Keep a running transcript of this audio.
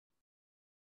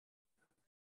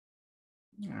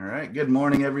All right. Good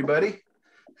morning, everybody.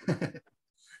 Morning.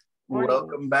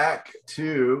 Welcome back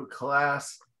to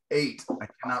class 8. I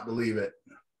cannot believe it.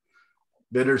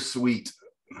 Bittersweet.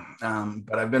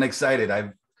 But I've been excited.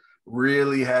 I've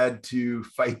really had to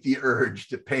fight the urge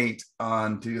to paint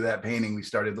onto that painting we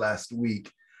started last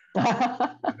week.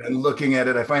 I've been looking at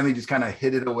it. I finally just kind of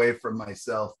hid it away from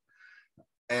myself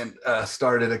and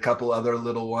started a couple other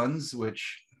little ones,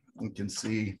 which you can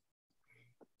see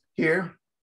here.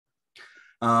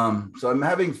 So I'm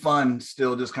having fun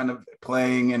still, just kind of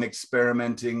playing and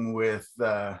experimenting with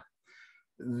the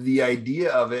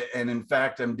idea of it. And in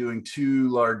fact, I'm doing two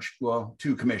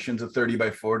commissions, a 30 by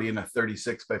 40 and a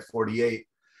 36 by 48.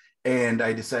 And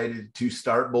I decided to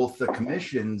start both the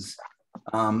commissions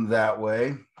that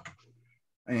way.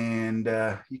 And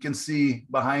you can see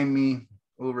behind me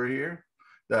over here,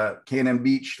 the Cannon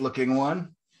Beach looking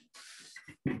one.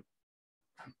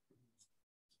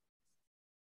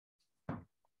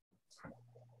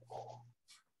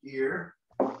 Here,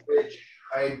 which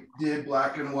I did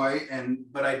black and white,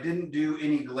 but I didn't do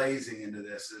any glazing into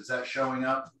this. Is that showing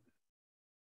up?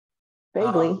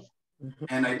 Vaguely.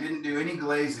 And I didn't do any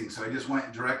glazing, so I just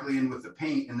went directly in with the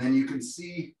paint. And then you can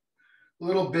see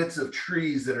little bits of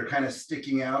trees that are kind of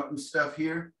sticking out and stuff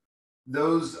here.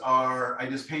 Those are, I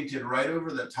just painted right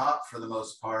over the top for the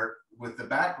most part with the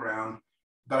background,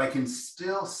 but I can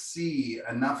still see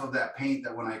enough of that paint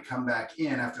that when I come back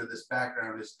in after this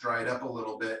background is dried up a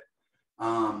little bit,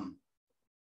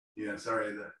 yeah,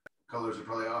 sorry, the colors are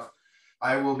probably off.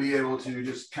 I will be able to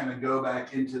just kind of go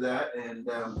back into that, and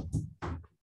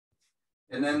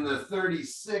then the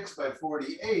 36 by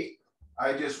 48,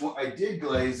 I did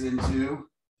glaze into,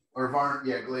 or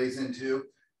glaze into.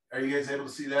 Are you guys able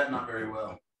to see that? Not very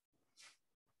well.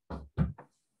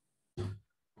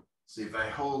 See if I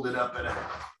hold it up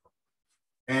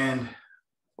and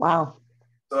wow.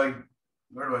 So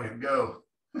where do I go?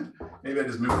 Maybe I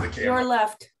just move the camera. Your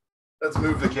left. Let's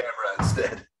move the camera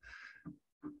instead.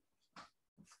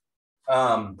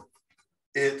 I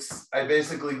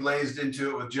basically glazed into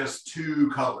it with just two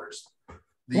colors.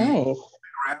 Nice. The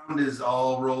ground is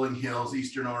all rolling hills,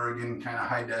 Eastern Oregon, kind of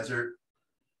high desert,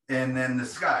 and then the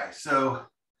sky. So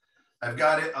I've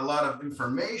got a lot of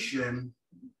information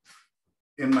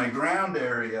in my ground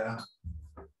area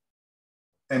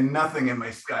and nothing in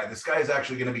my sky. The sky is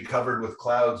actually going to be covered with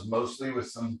clouds, mostly with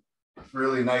some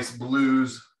really nice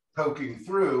blues poking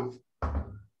through.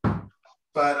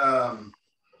 But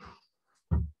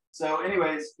so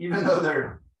anyways, even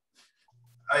though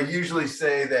I usually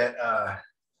say that,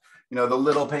 the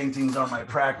little paintings are my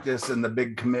practice and the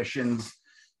big commissions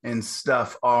and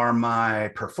stuff are my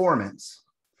performance,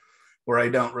 where I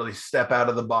don't really step out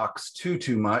of the box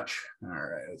too much. All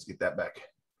right, let's get that back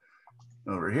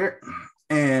over here.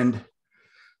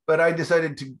 But I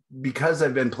decided to, because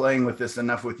I've been playing with this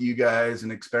enough with you guys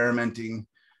and experimenting,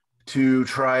 to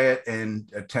try it and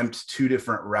attempt two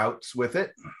different routes with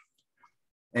it.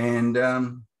 And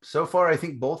so far, I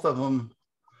think both of them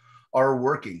are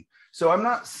working. So I'm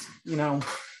not,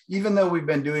 even though we've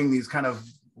been doing these kind of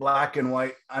black and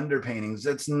white underpaintings,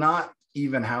 it's not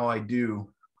even how I do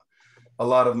a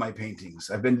lot of my paintings.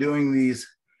 I've been doing these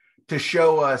to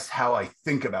show us how I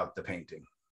think about the painting.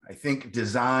 I think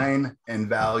design and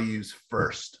values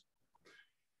first.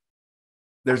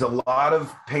 There's a lot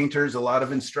of painters, a lot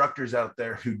of instructors out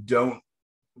there who don't,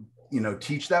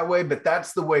 teach that way, but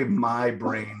that's the way my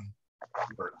brain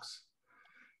works.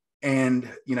 And,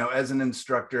 as an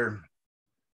instructor,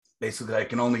 basically I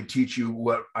can only teach you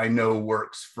what I know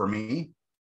works for me.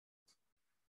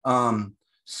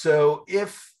 So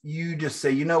if you just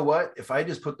say, you know what, if I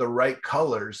just put the right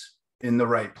colors in the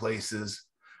right places,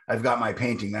 I've got my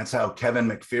painting. That's how Kevin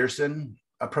McPherson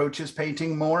approaches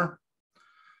painting more.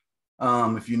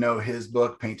 If you know his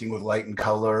book, Painting with Light and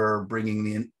Color, Bringing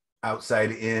the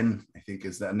Outside In, I think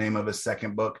is the name of his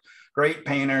second book. Great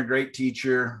painter, great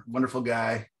teacher, wonderful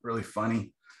guy, really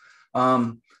funny.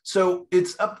 So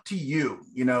it's up to you,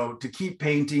 to keep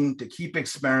painting, to keep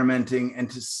experimenting, and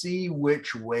to see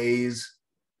which ways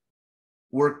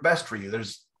work best for you.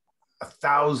 There's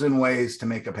 1,000 ways to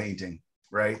make a painting,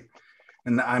 right?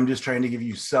 And I'm just trying to give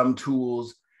you some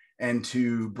tools and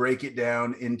to break it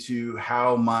down into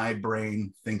how my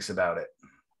brain thinks about it.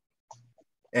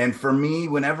 And for me,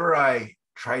 whenever I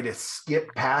try to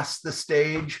skip past the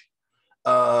stage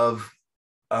of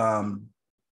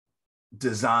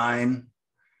design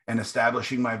and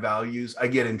establishing my values, I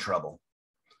get in trouble.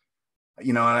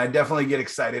 And I definitely get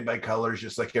excited by colors,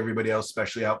 just like everybody else,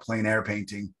 especially out plein air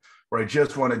painting, where I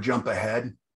just want to jump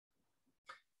ahead.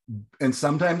 And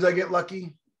sometimes I get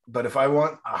lucky, but if I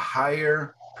want a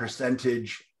higher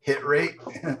percentage hit rate,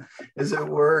 as it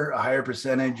were, a higher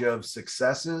percentage of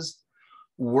successes.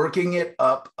 Working it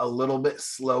up a little bit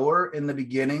slower in the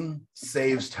beginning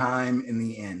saves time in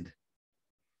the end.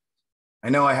 I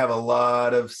know I have a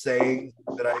lot of sayings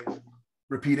that I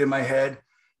repeat in my head,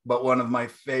 but one of my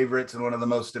favorites and one of the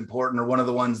most important, or one of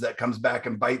the ones that comes back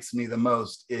and bites me the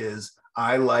most, is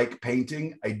I like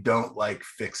painting, I don't like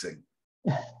fixing.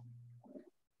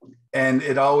 And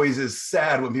it always is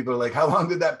sad when people are like, how long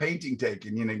did that painting take?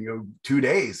 And, you go 2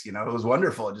 days, it was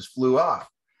wonderful. It just flew off.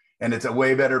 And it's a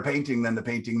way better painting than the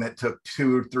painting that took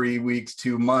 2 or 3 weeks,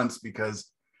 2 months, because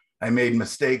I made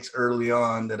mistakes early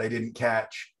on that I didn't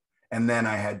catch. And then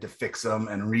I had to fix them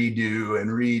and redo.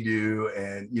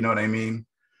 And you know what I mean?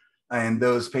 And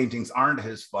those paintings aren't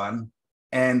as fun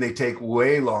and they take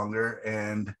way longer.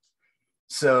 And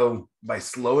so by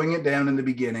slowing it down in the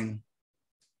beginning,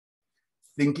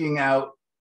 thinking out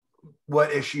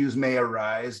what issues may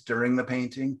arise during the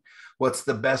painting, what's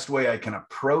the best way I can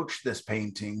approach this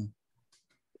painting,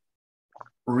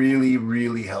 really,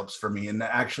 really helps for me. And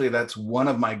actually, that's one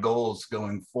of my goals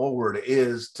going forward,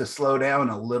 is to slow down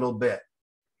a little bit,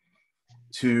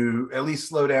 to at least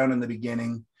slow down in the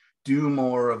beginning, do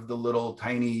more of the little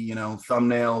tiny,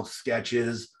 thumbnail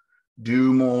sketches,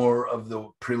 do more of the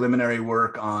preliminary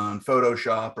work on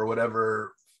Photoshop or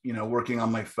whatever, working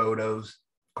on my photos,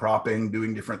 cropping,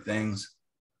 doing different things,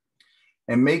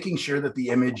 and making sure that the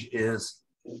image is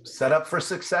set up for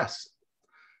success.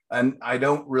 And I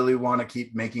don't really want to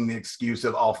keep making the excuse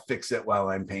of I'll fix it while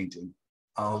I'm painting.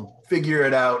 I'll figure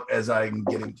it out as I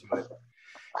get into it.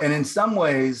 And in some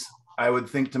ways, I would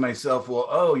think to myself, well,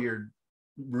 oh, you're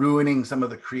ruining some of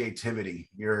the creativity.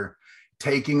 You're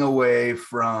taking away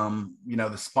from,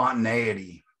 the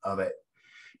spontaneity of it.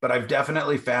 But I've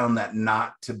definitely found that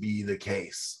not to be the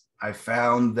case. I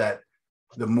found that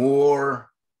the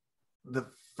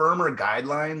firmer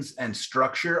guidelines and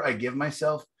structure I give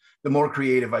myself, the more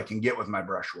creative I can get with my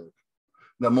brushwork,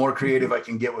 the more creative I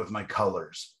can get with my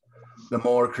colors, the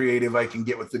more creative I can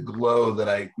get with the glow that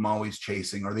I'm always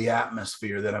chasing, or the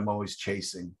atmosphere that I'm always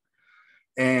chasing.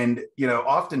 And,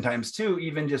 oftentimes too,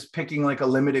 even just picking like a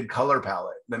limited color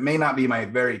palette that may not be my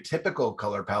very typical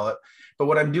color palette, but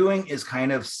what I'm doing is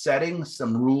kind of setting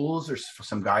some rules or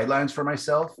some guidelines for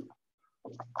myself,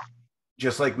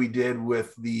 just like we did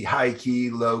with the high key,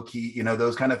 low key,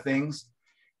 those kind of things.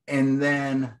 And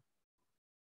then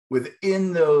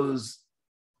within those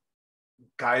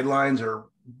guidelines or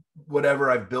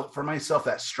whatever I've built for myself,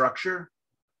 that structure,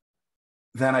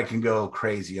 then I can go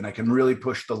crazy and I can really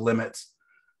push the limits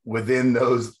within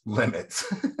those limits.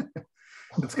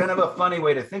 It's kind of a funny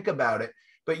way to think about it,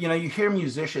 but you hear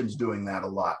musicians doing that a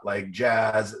lot, like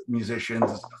jazz musicians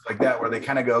and stuff like that, where they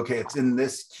kind of go, okay, it's in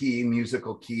this key,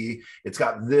 musical key, it's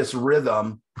got this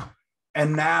rhythm,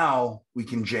 and now we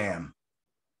can jam.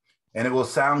 And it will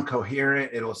sound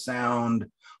coherent, it'll sound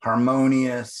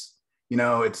harmonious,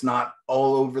 it's not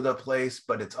all over the place,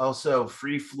 but it's also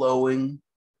free-flowing,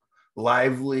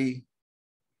 lively,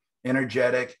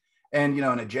 energetic. And, in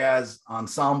a jazz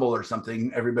ensemble or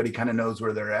something, everybody kind of knows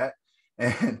where they're at.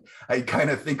 And I kind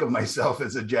of think of myself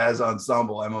as a jazz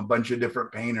ensemble. I'm a bunch of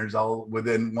different painters all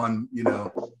within one,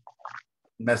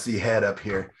 messy head up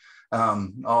here,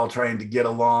 all trying to get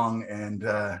along and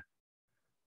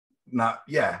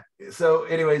So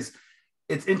anyways,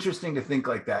 it's interesting to think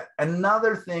like that.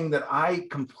 Another thing that I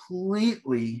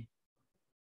completely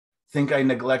think I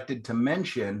neglected to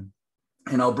mention,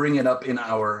 and I'll bring it up in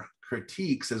our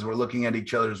critiques as we're looking at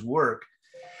each other's work,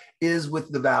 is with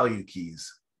the value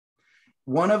keys.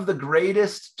 One of the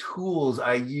greatest tools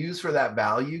I use for that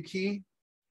value key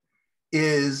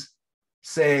is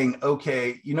saying,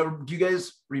 okay, do you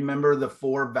guys remember the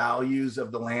 4 values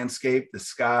of the landscape: the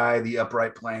sky, the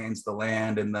upright plains, the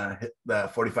land, and the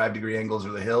 45-degree angles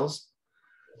or the hills?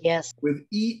 Yes.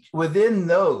 Within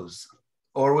those,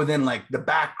 or within like the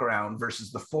background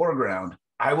versus the foreground,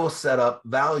 I will set up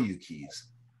value keys.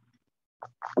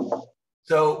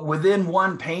 So within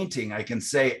one painting, I can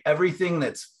say everything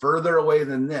that's further away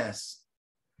than this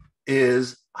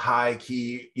is high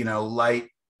key, light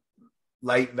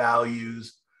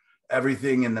values.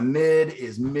 Everything in the mid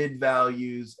is mid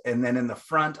values. And then in the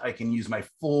front, I can use my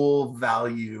full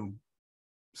value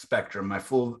spectrum,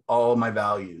 all my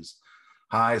values,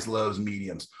 highs, lows,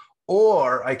 mediums.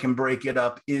 Or I can break it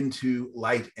up into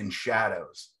light and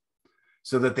shadows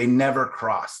so that they never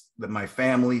cross, that my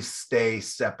families stay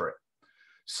separate.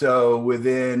 So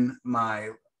within my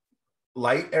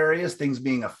light areas, things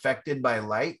being affected by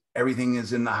light, everything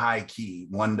is in the high key,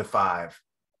 1 to 5,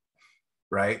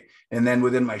 right? And then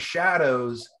within my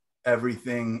shadows,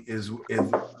 everything is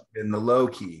in the low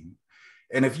key.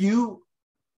 And if you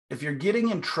if you're getting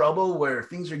in trouble where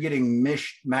things are getting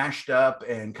mashed up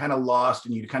and kind of lost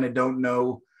and you kind of don't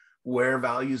know where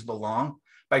values belong,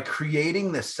 by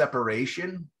creating this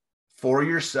separation for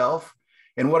yourself.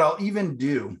 And what I'll even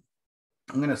do,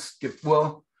 I'm going to skip,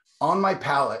 well, on my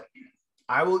palette,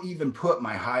 I will even put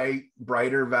my high,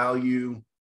 brighter value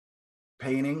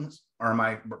paintings or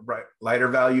my lighter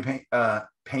value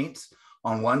paints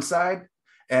on one side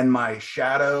and my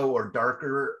shadow or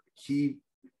darker key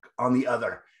on the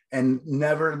other, and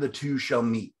never the two shall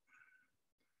meet.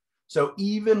 So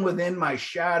even within my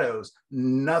shadows,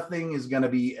 nothing is going to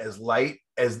be as light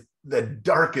as the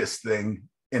darkest thing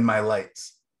in my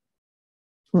lights.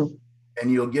 And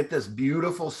you'll get this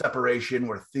beautiful separation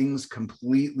where things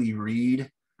completely read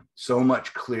so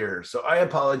much clearer. So I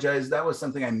apologize. That was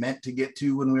something I meant to get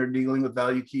to when we were dealing with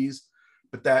value keys.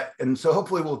 And so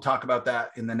hopefully we'll talk about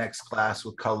that in the next class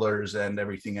with colors and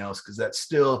everything else, because that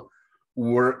still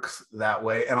works that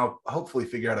way. And I'll hopefully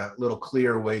figure out a little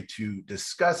clearer way to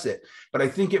discuss it. But I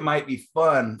think it might be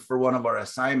fun for one of our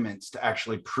assignments to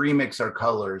actually pre-mix our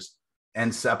colors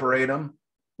and separate them.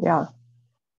 Yeah.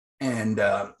 And,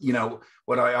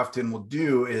 what I often will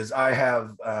do is I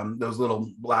have those little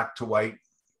black to white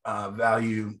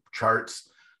value charts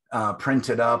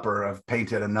printed up, or I've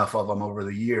painted enough of them over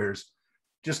the years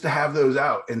just to have those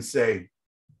out and say,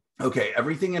 okay,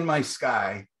 everything in my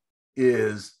sky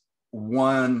is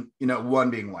one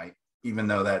being white, even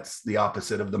though that's the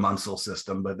opposite of the Munsell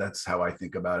system, but that's how I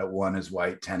think about it. 1 is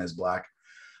white, 10 is black.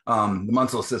 The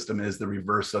Munsell system is the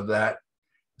reverse of that.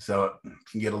 So it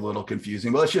can get a little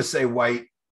confusing, but let's just say white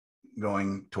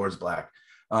going towards black.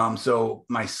 So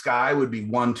my sky would be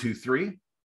 1, 2, 3.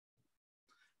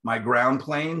 My ground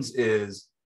planes is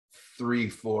 3,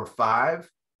 4, 5.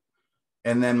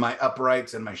 And then my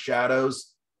uprights and my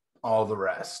shadows, all the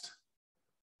rest,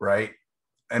 right?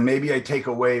 And maybe I take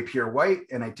away pure white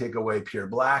and I take away pure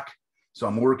black. So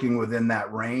I'm working within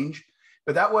that range.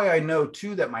 But that way I know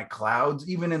too that my clouds,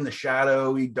 even in the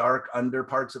shadowy, dark under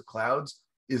parts of clouds,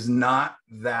 is not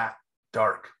that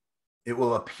dark. It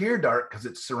will appear dark because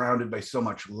it's surrounded by so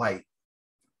much light,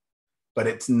 but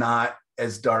it's not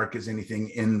as dark as anything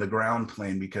in the ground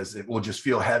plane because it will just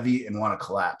feel heavy and want to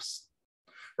collapse,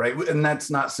 right? And that's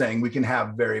not saying we can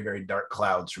have very, very dark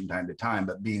clouds from time to time,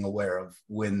 but being aware of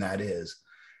when that is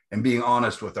and being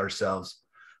honest with ourselves.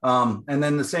 And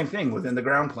then the same thing within the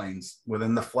ground planes,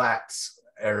 within the flats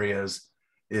areas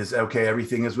is, okay,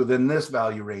 everything is within this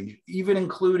value range, even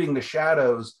including the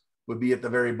shadows would be at the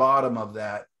very bottom of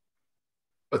that,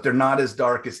 but they're not as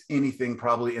dark as anything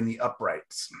probably in the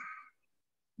uprights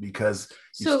because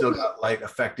you still got light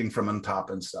affecting from on top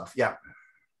and stuff. Yeah.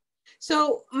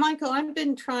 So Michael, I've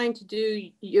been trying to do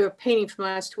your painting from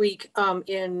last week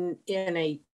in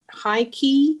a high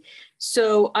key.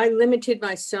 So I limited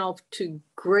myself to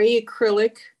gray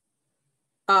acrylic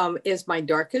as my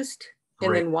darkest. Great.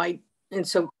 And then white. And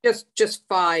so just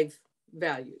 5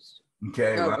 values.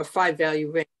 Okay. A 5 value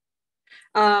range.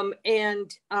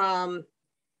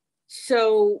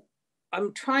 So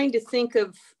I'm trying to think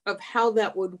of how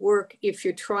that would work if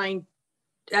you're trying.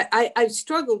 I've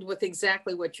struggled with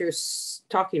exactly what you're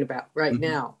talking about right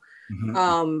now.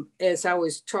 Mm-hmm. As I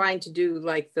was trying to do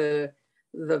like the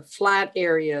flat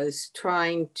areas,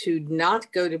 trying to not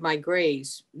go to my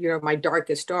grays, my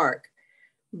darkest dark,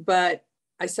 but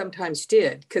I sometimes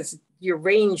did because your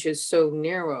range is so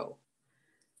narrow.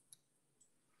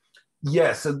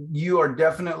 Yes, so you are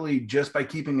definitely, just by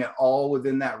keeping it all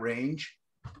within that range,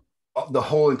 the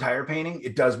whole entire painting,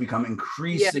 it does become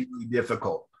increasingly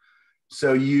difficult.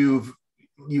 So you've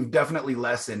definitely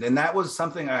lessened. And that was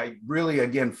something I really,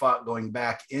 again, fought going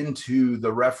back into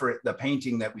the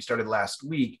painting that we started last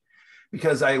week,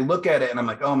 because I look at it and I'm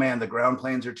like, oh man, the ground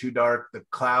planes are too dark. The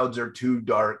clouds are too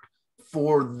dark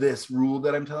for this rule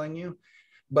that I'm telling you.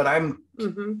 But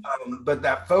but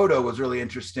that photo was really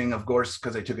interesting, of course,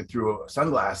 because I took it through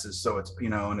sunglasses. So it's,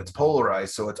 and it's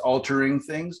polarized. So it's altering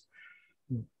things.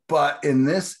 But in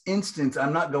this instance,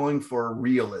 I'm not going for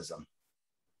realism.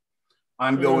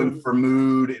 I'm going for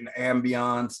mood and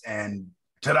ambiance and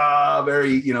ta-da,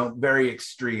 very, very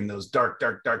extreme, those dark,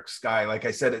 dark, dark sky. Like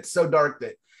I said, it's so dark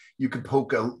that you could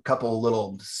poke a couple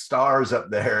little stars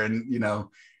up there and,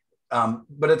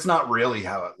 but it's not really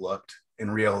how it looked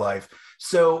in real life.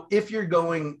 So if you're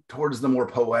going towards the more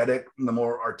poetic, the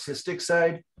more artistic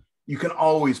side, you can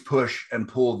always push and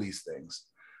pull these things.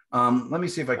 Let me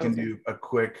see if I can do a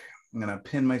quick, I'm going to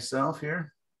pin myself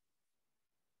here.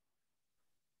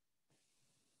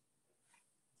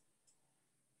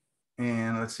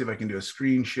 And let's see if I can do a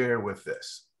screen share with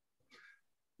this.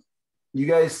 You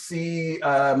guys see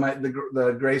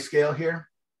the grayscale here?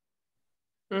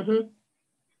 Mm-hmm.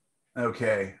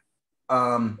 Okay.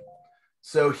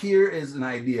 So here is an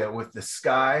idea with the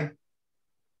sky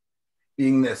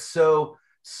being this. So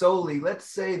solely, let's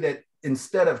say that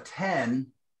instead of 10,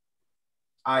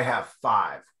 I have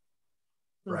 5,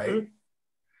 right? Mm-hmm.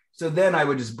 So then I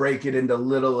would just break it into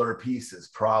littler pieces,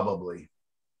 probably.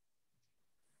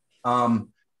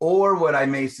 Or what I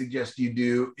may suggest you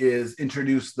do is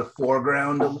introduce the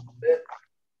foreground a little bit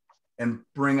and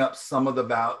bring up some of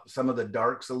the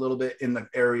darks a little bit in the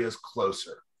areas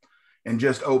closer, and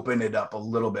just open it up a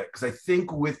little bit. Because I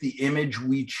think with the image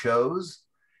we chose,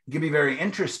 it can be very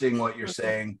interesting what you're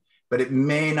saying, but it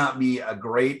may not be a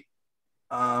great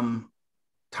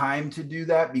time to do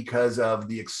that because of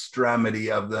the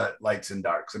extremity of the lights and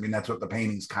darks. I mean, that's what the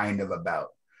painting's kind of about.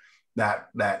 That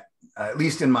at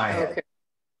least in my head.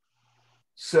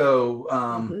 So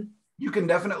you can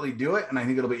definitely do it, and I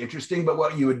think it'll be interesting. But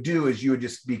what you would do is you would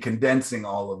just be condensing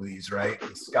all of these, right?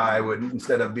 The sky would,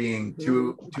 instead of being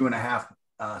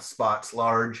 2.5 spots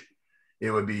large,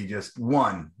 it would be just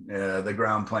 1. The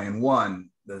ground plane 1,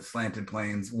 the slanted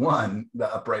planes 1,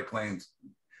 the upright planes,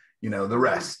 the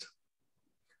rest.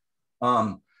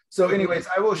 So anyways,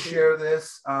 I will share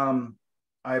this.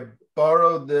 I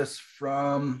borrowed this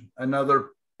from another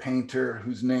painter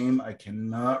whose name I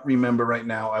cannot remember right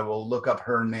now. I will look up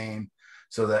her name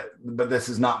but this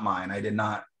is not mine. I did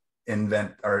not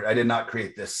I did not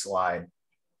create this slide.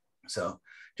 So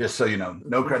just so you know,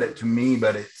 no credit to me,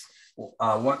 but it's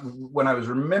when I was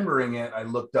remembering it, I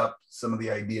looked up some of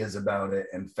the ideas about it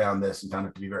and found it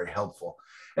to be very helpful.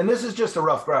 And this is just a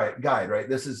rough guide, right?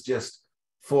 This is just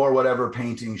for whatever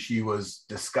painting she was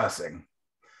discussing.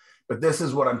 But this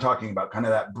is what I'm talking about, kind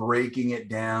of that breaking it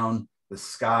down. The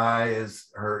sky is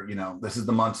her, this is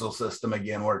the Munsell system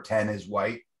again, where 10 is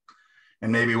white.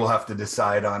 And maybe we'll have to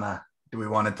decide on do we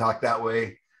want to talk that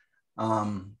way?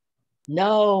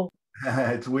 No.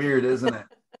 It's weird, isn't it?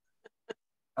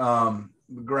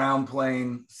 Ground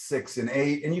plane 6 and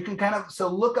 8. And you can so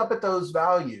look up at those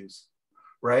values,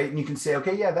 right? And you can say,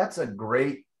 okay, yeah, that's a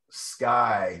great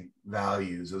sky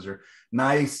values. Those are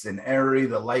nice and airy.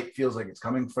 The light feels like it's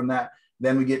coming from that.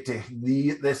 Then we get to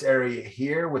this area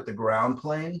here with the ground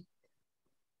plane,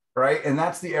 right? And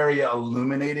that's the area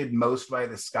illuminated most by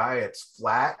the sky. It's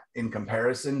flat in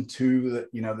comparison to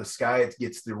the sky. It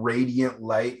gets the radiant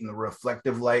light and the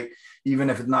reflective light. Even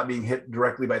if it's not being hit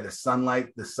directly by the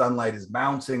sunlight is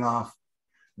bouncing off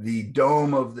the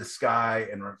dome of the sky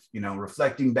and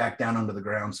reflecting back down onto the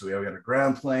ground. So we got a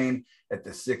ground plane at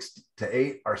the 6 to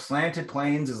 8. Our slanted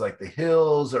planes is like the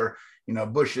hills or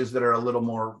bushes that are a little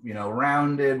more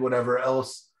rounded. Whatever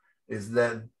else is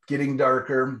that getting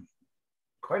darker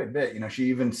quite a bit. She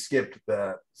even skipped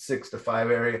the 6 to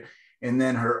 5 area, and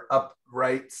then her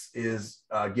uprights is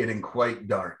getting quite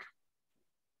dark.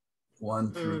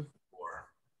 1 through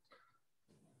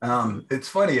 4. It's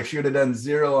funny, if she would have done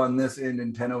 0 on this end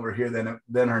and 10 over here,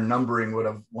 then her numbering would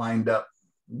have lined up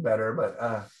better.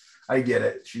 But I get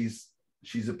it. She's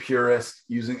a purist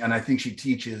and I think she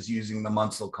teaches using the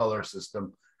Munsell color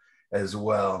system as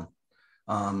well.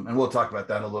 And we'll talk about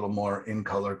that a little more in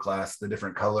color class, the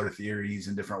different color theories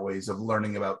and different ways of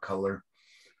learning about color.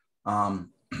 So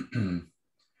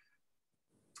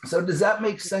does that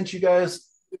make sense, you guys?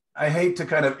 I hate to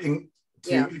kind of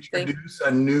introduce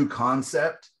a new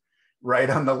concept right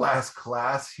on the last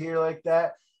class here like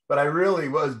that, but I really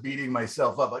was beating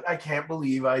myself up. Like, I can't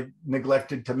believe I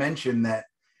neglected to mention that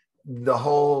the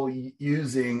whole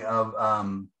using of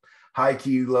high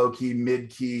key, low key, mid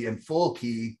key, and full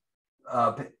key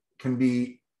can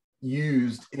be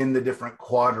used in the different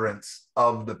quadrants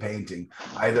of the painting,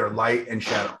 either light and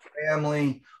shadow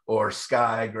family or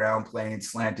sky, ground plane,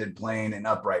 slanted plane, and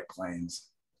upright planes.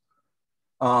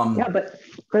 Yeah, but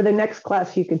for the next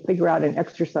class, you can figure out an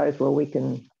exercise where we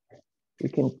can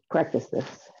practice this.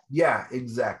 Yeah,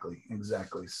 exactly.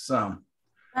 So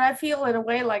I feel in a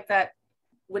way like that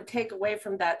would take away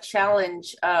from that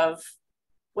challenge of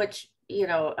which,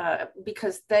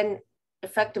 because then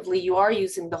effectively you are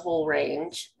using the whole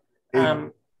range.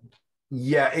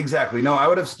 Yeah, exactly. No, I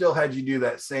would have still had you do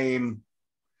that same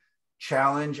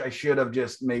challenge. I should have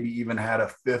just maybe even had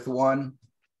a 5th one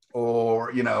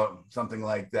or, something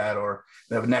like that, or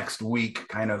the next week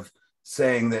kind of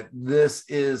saying that this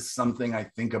is something I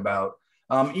think about.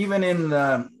 Even in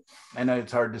I know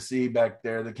it's hard to see back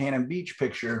there, the Cannon Beach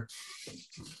picture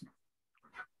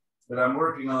that I'm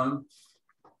working on.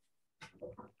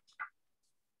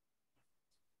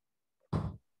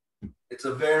 It's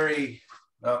a very,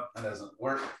 that doesn't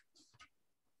work.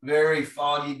 Very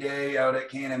foggy day out at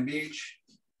Cannon Beach.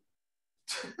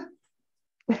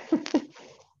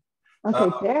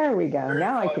 Okay, there we go.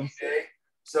 Now I can see.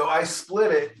 So I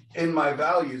split it in my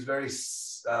values very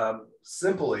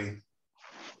simply.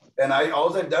 And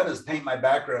all I've done is paint my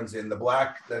backgrounds in.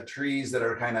 The trees that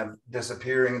are kind of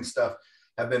disappearing and stuff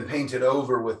have been painted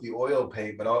over with the oil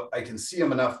paint, but I can see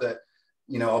them enough that,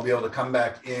 I'll be able to come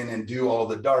back in and do all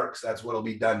the darks. That's what'll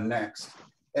be done next.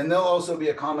 And there'll also be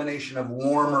a combination of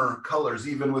warmer colors,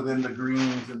 even within the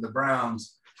greens and the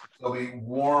browns. There'll be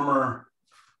warmer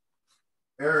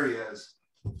areas,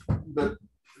 but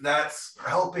that's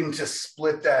helping to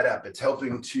split that up. It's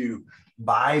helping to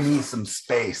buy me some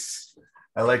space.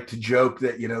 I like to joke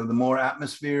that, the more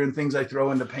atmosphere and things I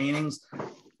throw into paintings,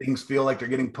 things feel like they're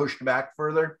getting pushed back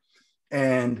further.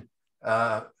 And,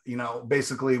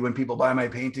 basically when people buy my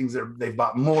paintings, they've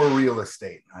bought more real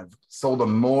estate. I've sold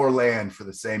them more land for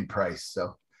the same price.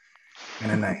 So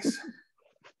kind of nice.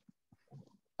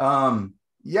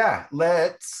 Yeah,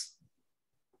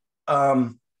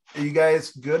 are you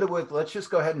guys good with, let's just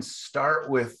go ahead and start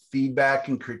with feedback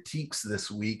and critiques this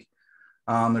week.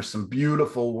 There's some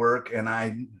beautiful work, and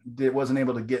I wasn't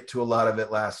able to get to a lot of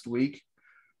it last week.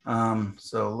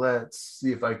 So let's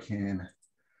see if I can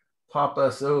pop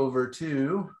us over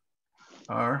to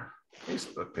our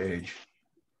Facebook page.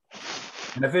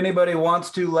 And if anybody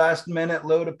wants to last minute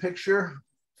load a picture,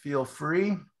 feel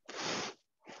free.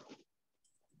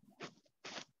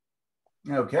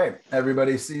 Okay,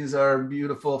 everybody sees our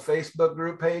beautiful Facebook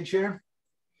group page here.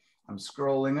 I'm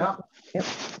scrolling up. Yep.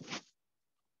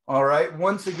 All right,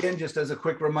 once again, just as a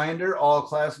quick reminder, all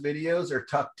class videos are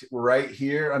tucked right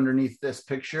here underneath this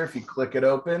picture. If you click it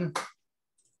open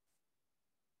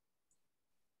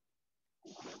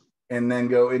and then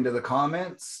go into the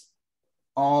comments,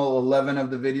 all 11 of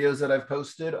the videos that I've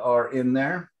posted are in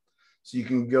there. So you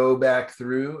can go back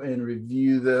through and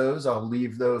review those. I'll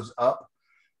leave those up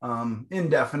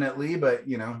indefinitely, but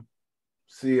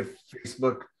see if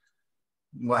Facebook,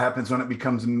 what happens when it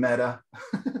becomes meta.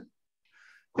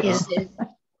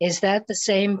 Is that the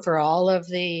same for all of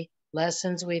the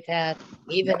lessons we've had,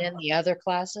 even in the other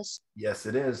classes? Yes,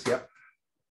 it is. Yep.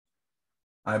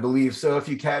 I believe so. If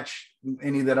you catch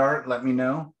any that aren't, let me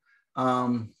know.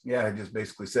 Yeah, I just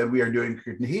basically said we are doing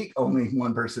critique. Only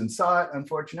one person saw it,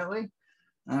 unfortunately.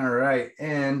 All right.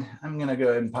 And I'm going to go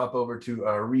ahead and pop over to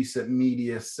our recent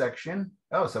media section.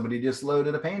 Oh, somebody just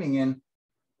loaded a painting in.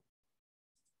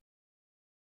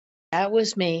 That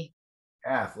was me.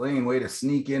 Kathleen, way to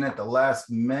sneak in at the last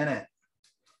minute.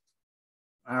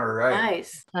 All right.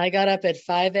 Nice. I got up at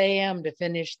 5 a.m. to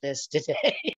finish this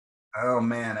today. Oh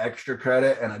man, extra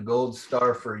credit and a gold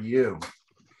star for you.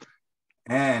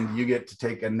 And you get to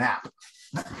take a nap.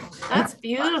 That's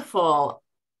beautiful.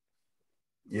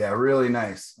 Yeah, really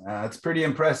nice. It's pretty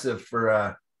impressive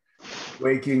for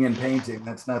waking and painting.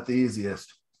 That's not the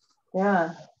easiest.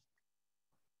 Yeah.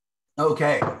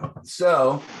 Okay,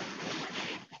 so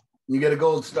you get a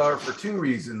gold star for two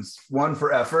reasons. One,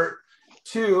 for effort.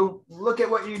 Two, look at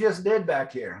what you just did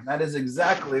back here. That is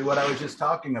exactly what I was just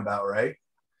talking about, right?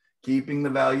 Keeping the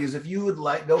values. If you would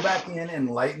go back in and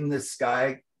lighten this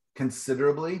sky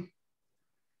considerably,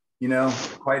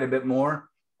 quite a bit more,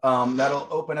 that'll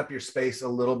open up your space a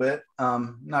little bit.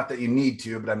 Not that you need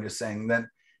to, but I'm just saying that.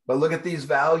 But look at these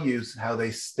values, how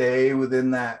they stay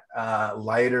within that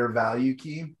lighter value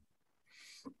key.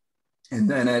 And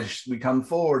then as we come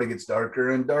forward, it gets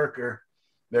darker and darker.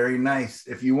 Very nice.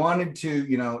 If you wanted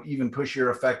to, even push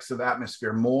your effects of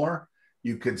atmosphere more,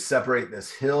 you could separate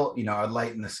this hill. I'd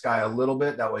lighten the sky a little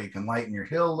bit. That way you can lighten your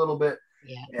hill a little bit.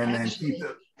 Yeah, and actually,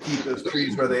 then keep those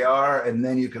trees where they are. And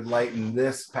then you could lighten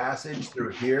this passage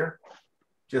through here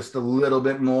just a little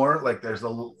bit more. Like there's a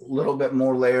little bit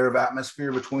more layer of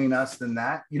atmosphere between us than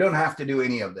that. You don't have to do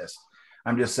any of this.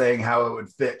 I'm just saying how it would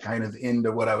fit kind of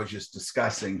into what I was just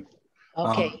discussing.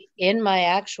 Okay, in my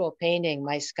actual painting,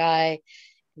 my sky,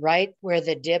 right where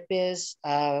the dip is,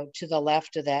 to the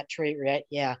left of that tree, right?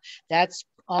 Yeah, that's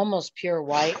almost pure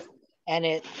white, and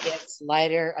it gets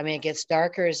lighter. I mean, it gets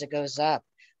darker as it goes up,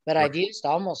 but I've used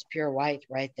almost pure white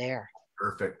right there.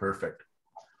 Perfect.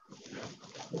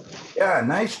 Yeah,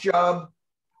 nice job.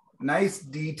 Nice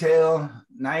detail,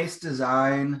 nice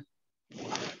design.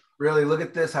 Really look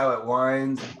at this, how it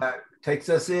winds. That takes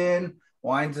us in,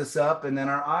 winds us up, and then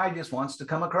our eye just wants to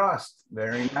come across.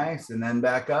 Very nice. And then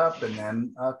back up and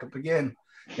then up again.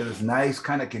 Get this nice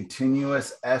kind of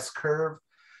continuous S curve.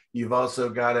 You've also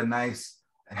got a nice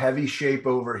heavy shape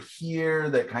over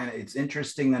here that kind of, it's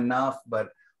interesting enough, but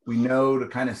we know to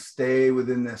kind of stay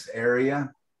within this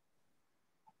area.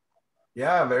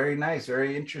 Yeah, very nice,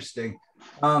 very interesting.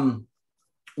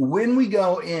 When we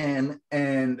go in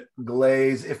and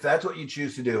glaze, if that's what you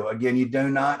choose to do, again, you do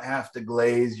not have to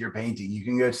glaze your painting. You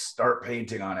can go start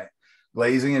painting on it.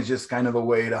 Glazing is just kind of a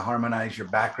way to harmonize your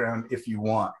background if you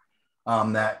want.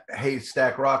 That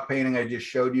haystack rock painting I just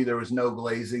showed you, there was no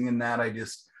glazing in that. I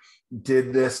just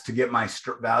did this to get my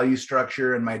value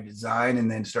structure and my design, and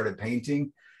then started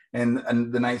painting. And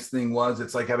the nice thing was,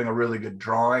 it's like having a really good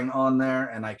drawing on there,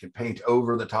 and I could paint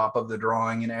over the top of the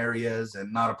drawing in areas,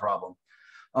 and not a problem.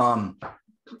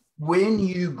 When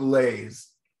you glaze,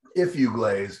 if you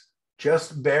glaze,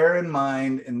 just bear in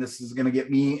mind, and this is going to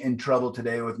get me in trouble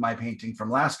today with my painting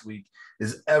from last week,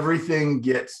 is everything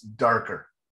gets darker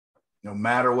no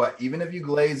matter what. Even if you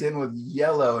glaze in with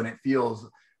yellow and it feels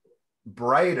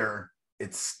brighter,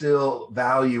 it's still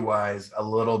value-wise a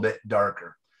little bit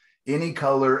darker. Any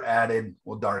color added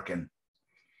will darken.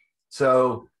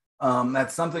 So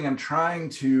that's something I'm trying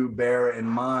to bear in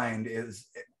mind, is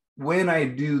when I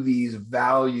do these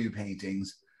value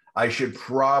paintings, I should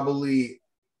probably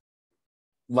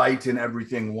lighten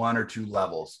everything 1 or 2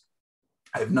 levels.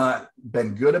 I've not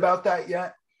been good about that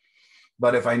yet,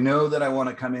 but if I know that I want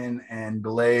to come in and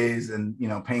glaze and, you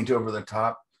know, paint over the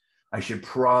top, I should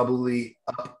probably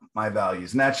up my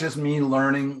values. And that's just me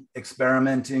learning,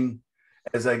 experimenting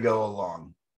as I go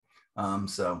along.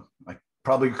 So I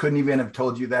probably couldn't even have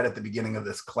told you that at the beginning of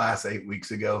this class 8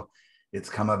 weeks ago. It's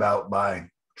come about by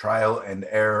trial and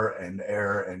error and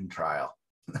error and trial.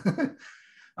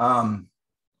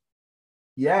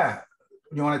 Yeah.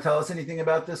 You want to tell us anything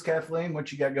about this, Kathleen?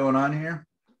 What you got going on here?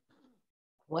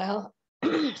 Well,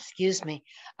 excuse me.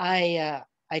 I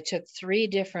took 3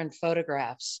 different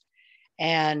photographs,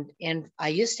 and I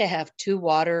used to have 2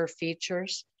 water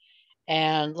features.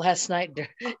 And last night,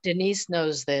 Denise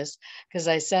knows this because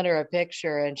I sent her a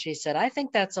picture and she said, I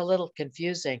think that's a little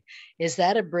confusing. Is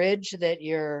that a bridge that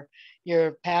your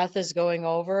path is going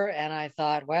over? And I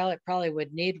thought, well, it probably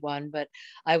would need one, but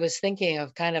I was thinking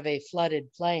of kind of a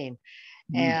flooded plain.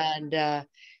 And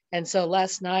so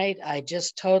last night I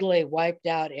just totally wiped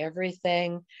out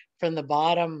everything from the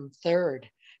bottom third,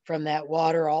 from that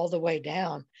water all the way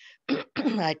down.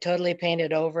 I totally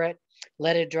painted over it,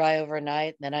 let it dry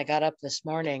overnight. And then I got up this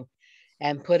morning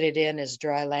and put it in as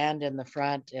dry land in the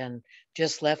front, and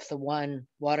just left the 1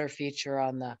 water feature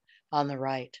on the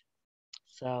right.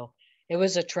 So it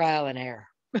was a trial and error.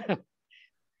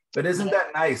 But isn't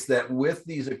that nice that with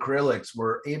these acrylics,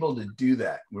 we're able to do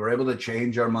that? We're able to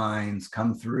change our minds,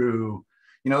 come through.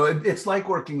 You know, it's like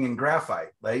working in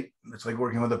graphite, right? It's like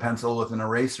working with a pencil with an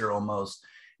eraser almost.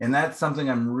 And that's something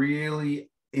I'm really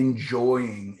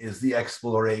enjoying, is the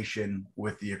exploration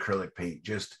with the acrylic paint.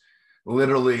 Just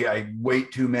literally, I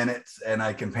wait 2 minutes and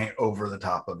I can paint over the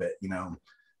top of it. You know,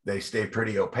 they stay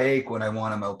pretty opaque. When I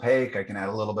want them opaque, I can add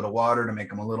a little bit of water to make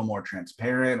them a little more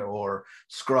transparent, or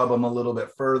scrub them a little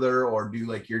bit further, or do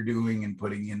like you're doing and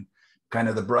putting in kind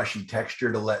of the brushy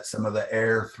texture to let some of the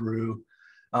air through.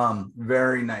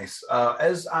 Very nice.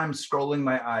 As I'm scrolling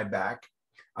my eye back,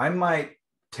 I might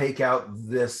take out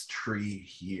this tree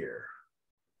here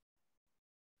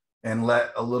and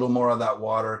let a little more of that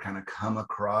water kind of come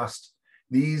across.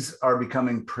 These are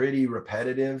becoming pretty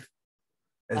repetitive,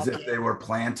 as if they were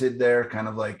planted there, kind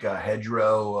of like a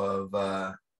hedgerow of,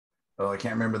 I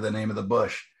can't remember the name of the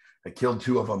bush. I killed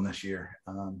 2 of them this year.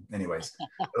 Anyways,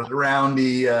 those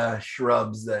roundy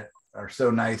shrubs that are so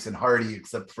nice and hardy,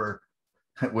 except for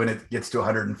when it gets to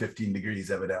 115 degrees,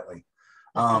 evidently.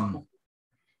 Talking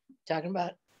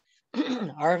about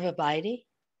arborvitae?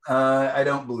 I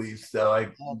don't believe so.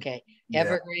 Okay,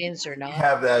 evergreens or not? We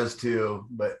have those too,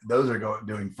 but those are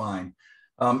doing fine.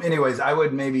 Anyways, I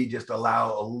would maybe just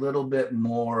allow a little bit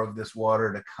more of this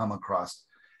water to come across.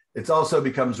 It also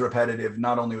becomes repetitive,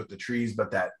 not only with the trees,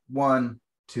 but that 1,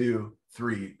 2,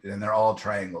 3, and they're all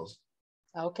triangles.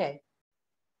 Okay.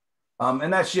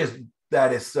 And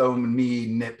that is so me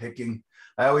nitpicking.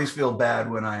 I always feel bad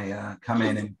when I come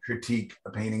in and critique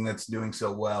a painting that's doing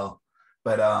so well,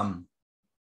 but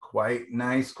quite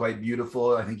nice, quite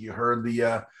beautiful. I think you heard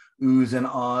the oohs and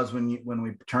ahs when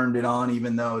we turned it on,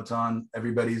 even though it's on,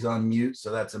 everybody's on mute.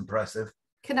 So that's impressive.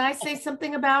 Can I say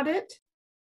something about it?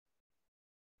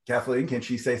 Kathleen, can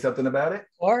she say something about it?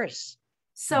 Of course.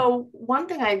 So one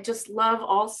thing I just love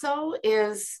also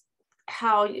is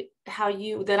how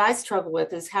you, that I struggle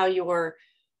with, is how your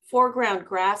foreground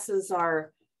grasses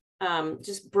are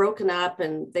just broken up,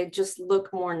 and they just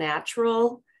look more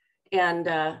natural, and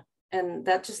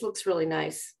that just looks really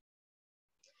nice.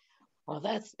 Well,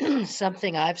 that's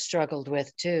something I've struggled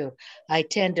with too. I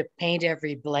tend to paint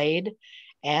every blade.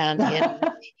 And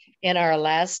in our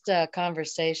last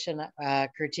conversation,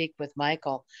 critique with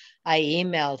Michael, I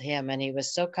emailed him, and he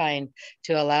was so kind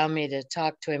to allow me to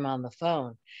talk to him on the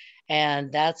phone.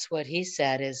 And that's what he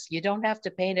said is you don't have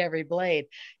to paint every blade.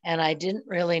 And I didn't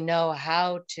really know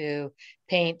how to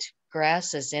paint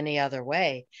grasses any other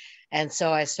way. And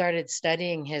so I started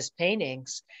studying his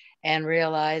paintings and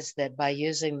realized that by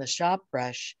using the shop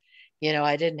brush, you know,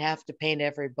 I didn't have to paint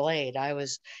every blade. I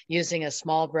was using a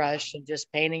small brush and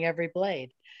just painting every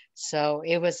blade. So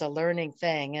it was a learning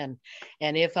thing. And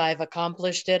if I've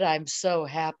accomplished it, I'm so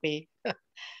happy.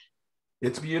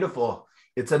 It's beautiful.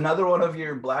 It's another one of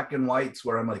your black and whites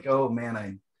where I'm like, oh man,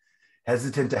 I'm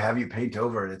hesitant to have you paint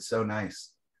over it. It's so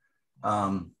nice.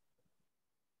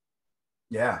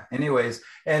 Yeah, anyways,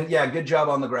 and yeah, good job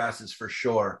on the grasses for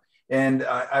sure. And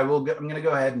I'm going to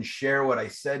go ahead and share what I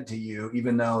said to you,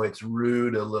 even though it's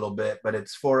rude a little bit, but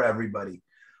it's for everybody.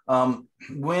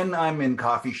 When I'm in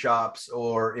coffee shops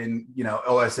or in, you know,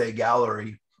 OSA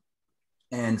gallery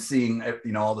and seeing,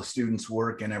 you know, all the students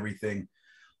work and everything,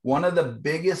 one of the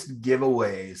biggest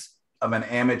giveaways of an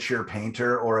amateur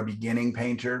painter or a beginning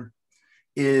painter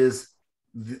is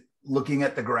looking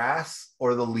at the grass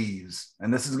or the leaves.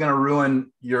 And this is going to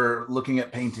ruin your looking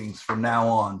at paintings from now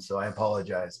on, so I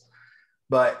apologize.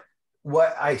 But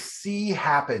what I see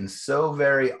happen so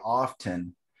very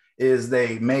often is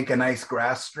they make a nice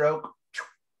grass stroke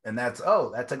and that's,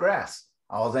 oh, that's a grass.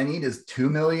 All I need is 2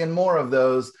 million more of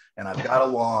those and I've got a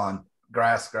lawn.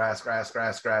 Grass, grass, grass,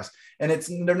 grass, grass. And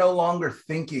they're no longer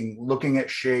thinking, looking at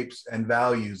shapes and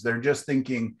values. They're just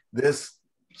thinking this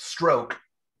stroke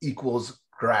equals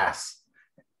grass.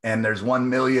 And there's 1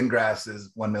 million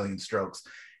grasses, 1 million strokes.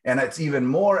 And it's even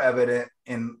more evident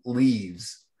in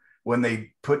leaves when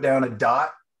they put down a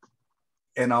dot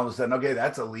and all of a sudden, okay,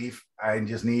 that's a leaf. I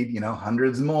just need, you know,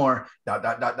 hundreds more, dot,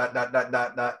 dot, dot, dot, dot, dot,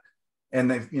 dot, dot. And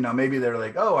they've, you know, maybe they're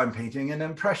like, oh, I'm painting an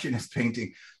impressionist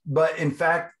painting. But in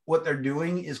fact, what they're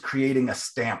doing is creating a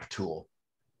stamp tool.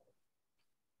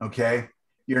 Okay.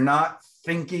 You're not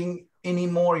thinking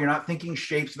anymore. You're not thinking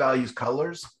shapes, values,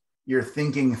 colors. You're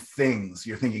thinking things.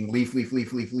 You're thinking leaf, leaf,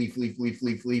 leaf, leaf, leaf, leaf, leaf,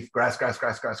 leaf, leaf, grass, grass,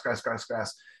 grass, grass, grass, grass,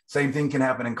 grass. Same thing can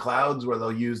happen in clouds where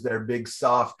they'll use their big,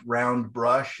 soft, round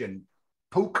brush and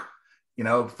poke. You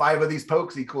know, 5 of these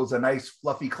pokes equals a nice,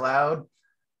 fluffy cloud.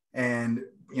 And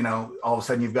you know, all of a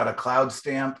sudden you've got a cloud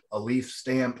stamp, a leaf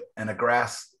stamp, and a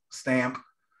grass stamp,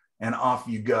 and off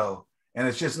you go. And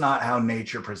it's just not how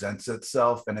nature presents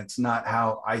itself. And it's not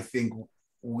how I think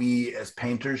we as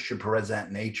painters should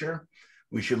present nature.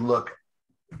 We should look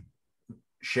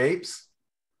shapes,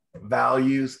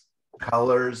 values,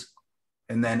 colors,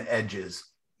 and then edges,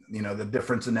 you know, the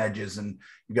difference in edges. And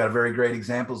you've got very great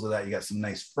examples of that. You got some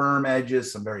nice firm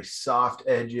edges, some very soft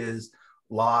edges,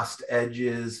 lost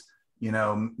edges, you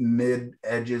know, mid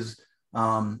edges.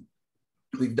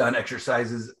 We've done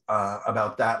exercises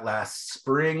about that last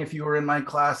spring, if you were in my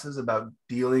classes, about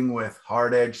dealing with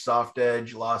hard edge, soft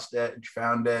edge, lost edge,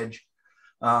 found edge,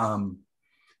 and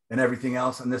everything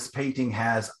else. And this painting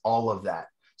has all of that.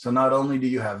 So not only do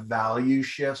you have value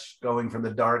shifts going from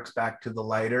the darks back to the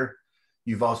lighter,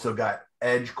 you've also got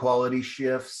edge quality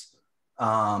shifts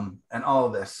and all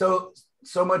of this. So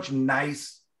much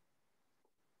nice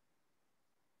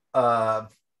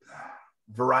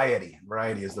variety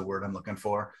is the word I'm looking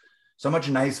for. So much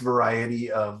nice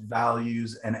variety of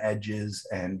values and edges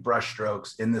and brush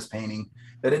strokes in this painting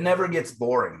that it never gets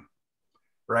boring,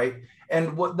 right?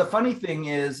 And what the funny thing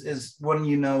is when,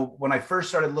 you know, when I first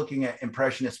started looking at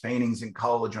impressionist paintings in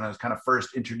college, when I was kind of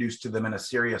first introduced to them in a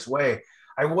serious way,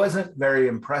 I wasn't very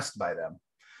impressed by them.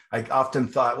 I often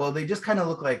thought, well, they just kind of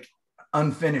look like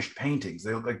unfinished paintings.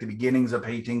 They look like the beginnings of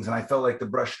paintings. And I felt like the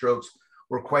brush strokes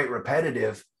were quite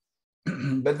repetitive.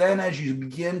 But then as you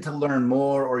begin to learn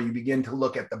more, or you begin to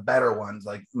look at the better ones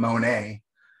like Monet,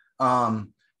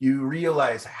 you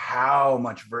realize how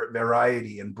much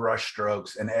variety in brush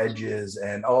strokes and edges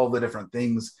and all the different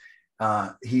things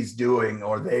he's doing,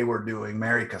 or they were doing.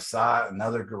 Mary Cassatt,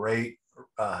 another great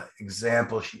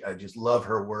example. I just love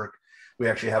her work. We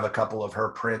actually have a couple of her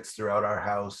prints throughout our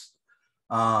house.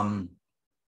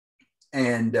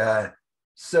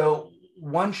 So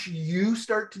once you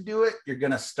start to do it, you're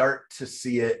going to start to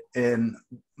see it in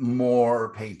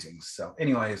more paintings. So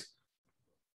anyways,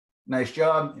 nice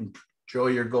job. Enjoy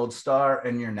your gold star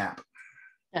and your nap.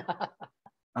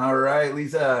 All right,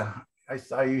 Lisa, I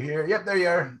saw you here. Yep, there you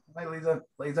are. Hi,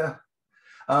 Lisa.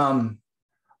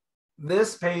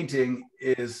 This painting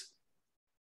is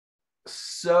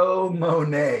so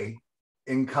Monet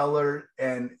in color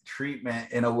and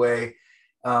treatment in a way.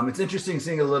 It's interesting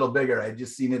seeing it a little bigger. I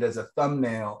just seen it as a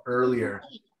thumbnail earlier,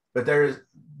 but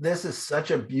this is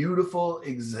such a beautiful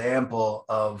example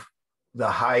of the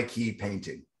high key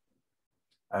painting.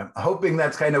 I'm hoping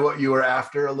that's kind of what you were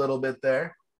after a little bit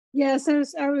there. Yes,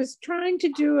 I was trying to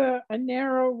do a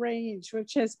narrow range,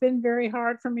 which has been very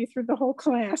hard for me through the whole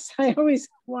class. I always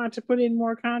want to put in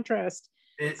more contrast.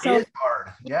 It is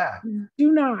hard, yeah.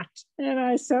 Do not. And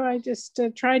I just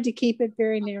tried to keep it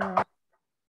very narrow.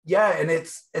 Yeah, and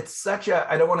it's such a,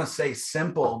 I don't want to say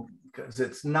simple because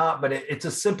it's not, but it's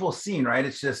a simple scene, right?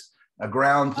 It's just a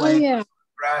ground plane, yeah.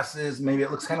 grasses, maybe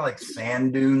it looks kind of like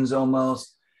sand dunes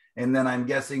almost. And then I'm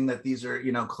guessing that these are,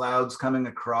 clouds coming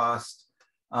across.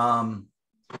 I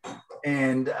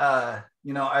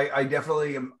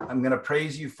definitely I'm going to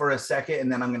praise you for a second,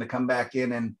 and then I'm going to come back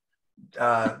in and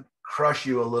crush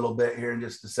you a little bit here in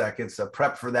just a second. So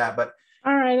prep for that. But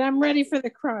all right, I'm ready for the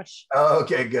crush.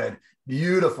 Okay, good.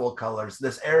 Beautiful colors.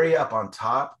 This area up on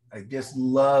top, I just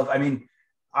love. I mean,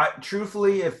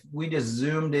 truthfully, if we just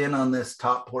zoomed in on this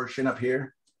top portion up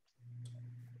here,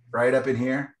 right up in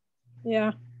here.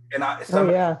 Yeah. And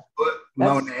yeah. put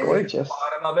That's Monet gorgeous. at the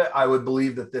bottom of it, I would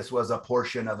believe that this was a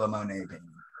portion of a Monet painting.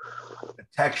 The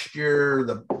texture,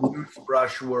 the loose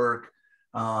brushwork,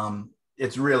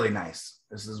 it's really nice.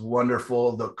 This is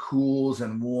wonderful. The cools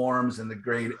and warms and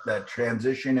the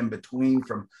transition in between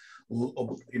from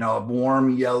a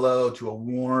warm yellow to a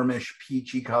warmish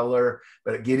peachy color,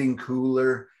 but getting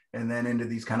cooler, and then into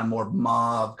these kind of more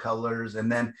mauve colors. And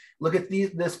then look at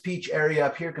this peach area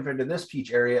up here compared to this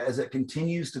peach area as it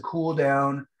continues to cool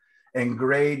down and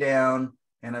gray down.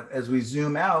 And as we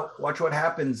zoom out, watch what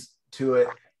happens to it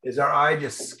is our eye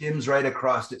just skims right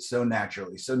across it so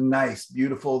naturally. So nice,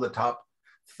 beautiful. The top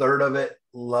third of it,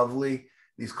 lovely.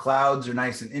 These clouds are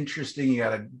nice and interesting. You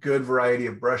got a good variety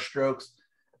of brush strokes.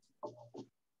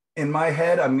 In my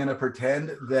head, I'm going to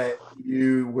pretend that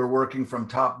you were working from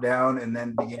top down and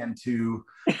then began to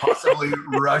possibly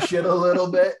rush it a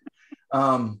little bit.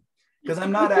 Because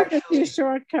I'm not actually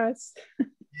shortcuts.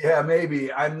 Yeah,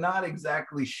 maybe. I'm not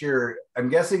exactly sure. I'm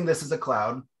guessing this is a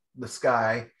cloud, the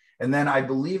sky. And then I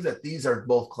believe that these are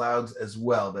both clouds as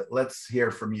well. But let's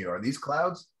hear from you. Are these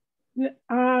clouds?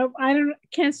 I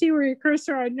can't see where your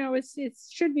cursor. I know it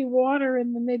should be water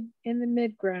in the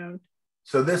mid ground.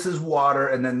 So this is water,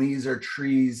 and then these are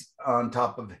trees on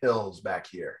top of hills back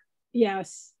here.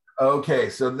 Yes. Okay,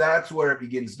 so that's where it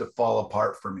begins to fall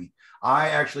apart for me. I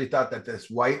actually thought that this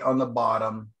white on the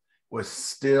bottom was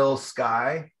still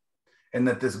sky, and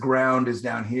that this ground is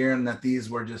down here, and that these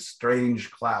were just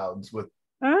strange clouds with.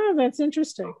 Oh, that's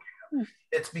interesting.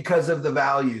 It's because of the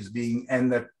values being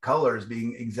and the colors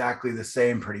being exactly the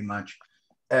same pretty much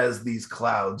as these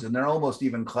clouds, and they're almost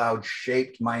even cloud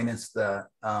shaped minus the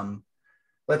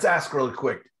let's ask really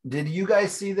quick. Did you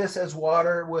guys see this as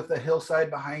water with a hillside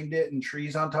behind it and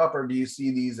trees on top, or do you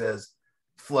see these as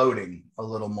floating a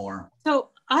little more? So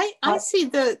I see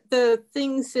the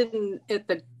things at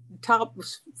the top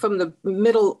from the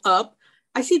middle up.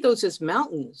 I see those as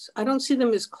mountains. I don't see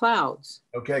them as clouds.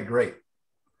 Okay, great.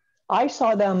 I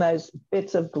saw them as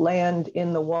bits of land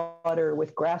in the water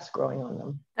with grass growing on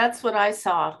them. That's what I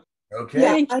saw. Okay.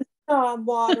 Yeah, I saw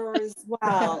water as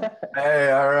well.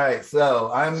 Hey, all right.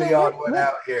 So I'm the odd one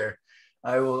out here.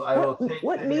 I will take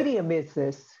what medium is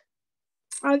this?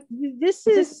 This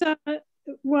is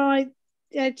well,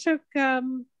 I took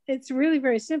it's really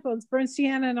very simple. It's burnt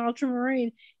sienna and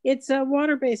ultramarine. It's a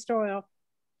water-based oil.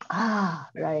 Ah,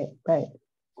 right.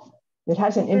 It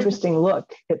has an interesting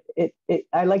look.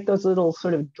 I like those little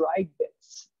sort of dried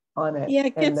bits on it. Yeah,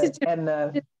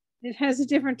 it has a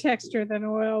different texture than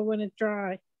oil when it's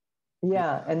dry.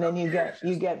 Yeah, and then you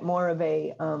get more of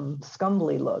a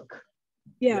scumbly look.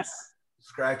 Yes.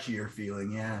 Scratchier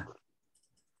feeling, yeah.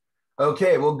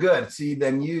 Okay, well, good. See,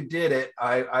 then you did it.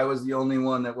 I was the only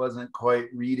one that wasn't quite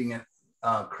reading it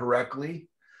correctly.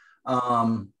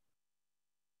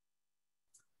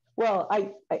 Well,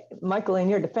 Michael, in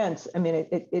your defense, I mean,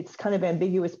 it's kind of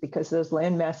ambiguous because those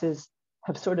land masses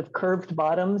have sort of curved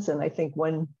bottoms, and I think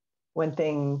one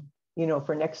thing,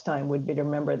 for next time would be to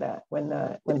remember that when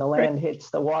the land hits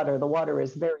the water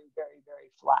is very, very,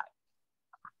 very flat.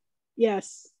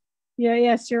 Yes. Yeah.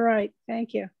 Yes, you're right.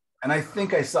 Thank you. And I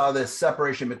think I saw this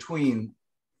separation between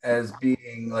as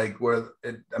being like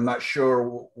I'm not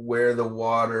sure where the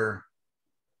water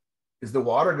is. The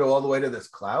water go all the way to this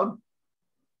cloud?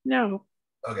 No.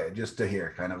 Okay, just to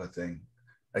here kind of a thing.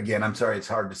 Again, I'm sorry, it's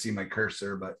hard to see my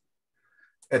cursor, but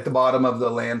at the bottom of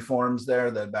the landforms there,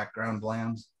 the background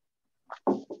lands.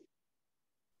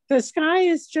 The sky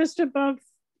is just above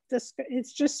the sky.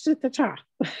 It's just at the top.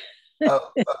 Oh,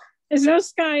 okay. There's no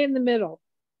sky in the middle.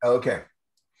 Okay.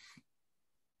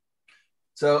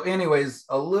 So anyways,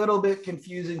 a little bit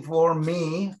confusing for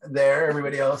me there.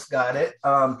 Everybody else got it.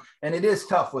 And it is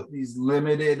tough with these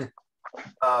limited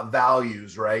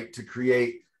values, right? To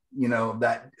create you know,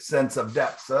 that sense of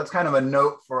depth. So that's kind of a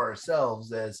note for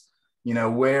ourselves as, you know,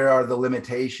 where are the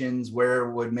limitations? Where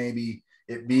would maybe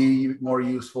it be more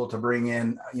useful to bring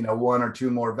in, you know, one or two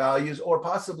more values, or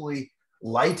possibly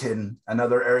lighten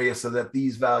another area so that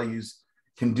these values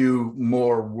can do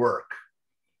more work.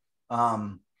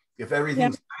 If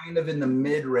everything's kind of in the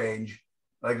mid range,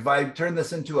 like if I turn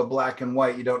this into a black and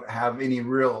white, you don't have any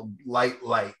real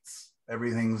lights.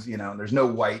 Everything's, you know, there's no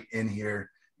white in here.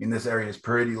 I mean, this area is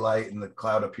pretty light and the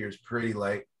cloud up here is pretty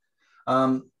light.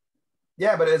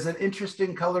 Yeah, but it's an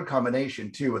interesting color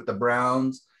combination too, with the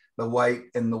browns, the white,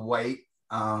 and the white.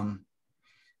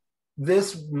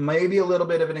 This may be a little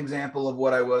bit of an example of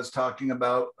what I was talking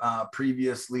about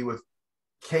previously with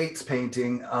Kate's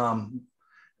painting,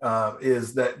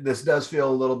 is that this does feel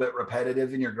a little bit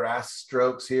repetitive in your grass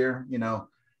strokes here, you know,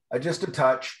 just a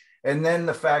touch. And then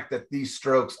the fact that these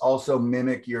strokes also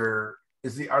mimic your,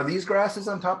 are these grasses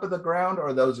on top of the ground, or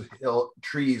are those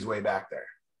trees way back there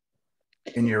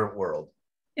in your world?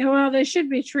 Well, there should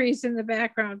be trees in the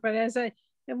background, but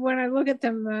when I look at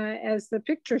them as the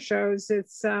picture shows,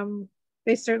 it's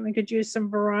they certainly could use some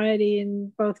variety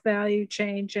in both value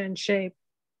change and shape.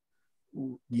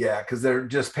 Yeah, because they're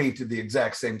just painted the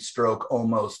exact same stroke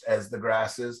almost as the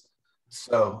grasses.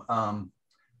 So a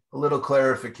little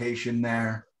clarification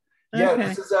there. Yeah,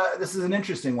 okay. This is an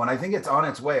interesting one. I think it's on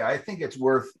its way. I think it's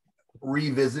worth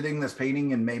revisiting this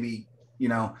painting and maybe, you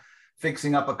know,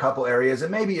 fixing up a couple areas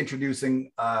and maybe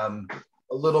introducing a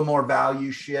little more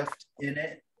value shift in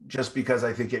it, just because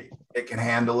I think it can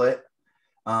handle it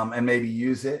and maybe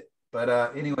use it.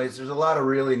 But anyways, there's a lot of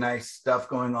really nice stuff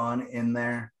going on in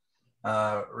there.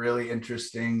 Really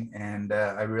interesting, and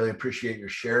I really appreciate your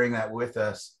sharing that with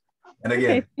us. And again,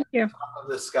 okay, thank you. Top of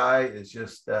the sky is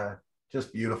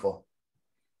just beautiful.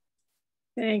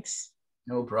 Thanks.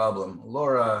 No problem,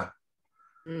 Laura.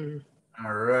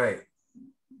 All right,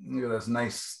 look at those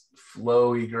nice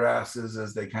flowy grasses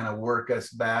as they kind of work us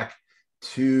back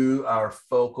to our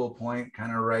focal point,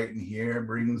 kind of right in here,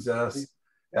 brings us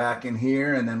back in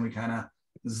here, and then we kind of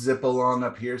zip along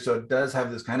up here. So it does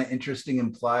have this kind of interesting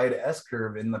implied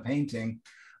S-curve in the painting,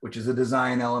 which is a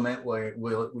design element where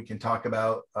we can talk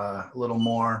about a little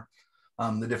more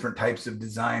the different types of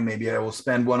design. Maybe I will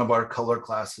spend one of our color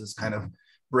classes kind of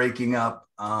breaking down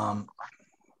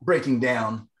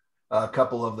a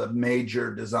couple of the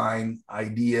major design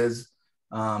ideas.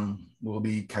 We'll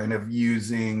be kind of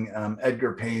using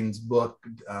Edgar Payne's book,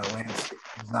 Landscape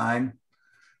Design,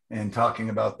 and talking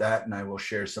about that, and I will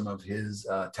share some of his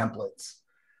templates.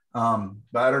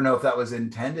 But I don't know if that was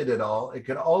intended at all. It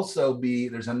could also be,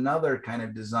 there's another kind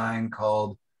of design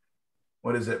called,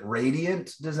 what is it,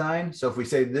 radiant design. So if we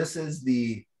say this is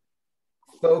the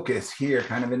focus here,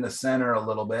 kind of in the center a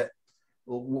little bit,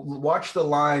 watch the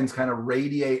lines kind of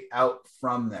radiate out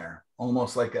from there,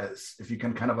 almost like if you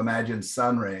can kind of imagine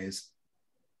sun rays,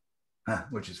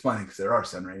 which is funny because there are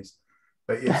sun rays.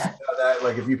 But it's that,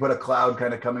 like if you put a cloud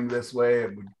kind of coming this way,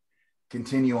 it would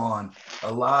continue on.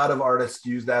 A lot of artists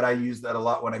use that. I use that a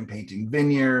lot when I'm painting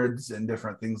vineyards and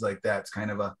different things like that. It's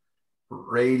kind of a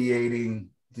radiating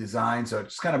design. So it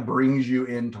just kind of brings you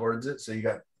in towards it. So you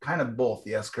got kind of both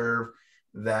the S-curve,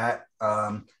 that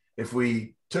if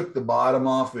we took the bottom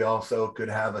off, we also could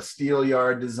have a steel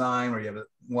yard design where you have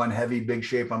one heavy big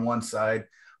shape on one side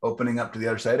opening up to the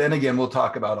other side. And again, we'll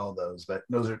talk about all those, but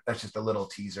that's just a little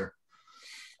teaser.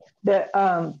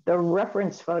 The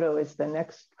reference photo is the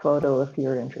next photo if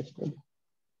you're interested.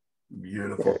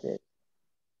 Beautiful.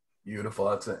 Beautiful.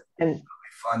 That's it. And it'll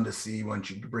be fun to see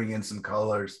once you bring in some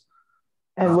colors.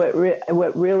 And what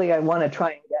really I want to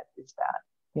try and get is that,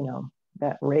 you know,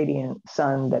 that radiant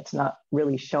sun that's not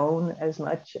really shown as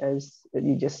much as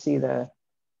you just see the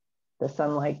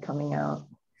sunlight coming out.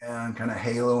 Yeah, and kind of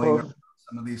haloing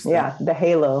some of these things. Yeah, the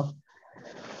halo.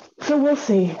 So we'll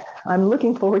see. I'm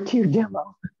looking forward to your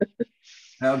demo.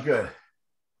 Oh, good.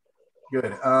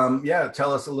 Good. Yeah,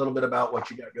 tell us a little bit about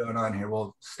what you got going on here.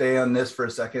 We'll stay on this for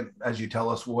a second as you tell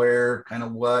us where, kind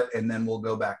of what, and then we'll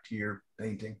go back to your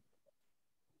painting.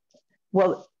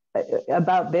 Well,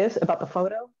 about the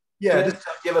photo? Yeah, just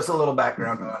give us a little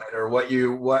background on it, or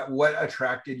what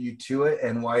attracted you to it,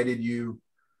 and why did you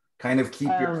kind of keep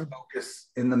your focus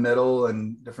in the middle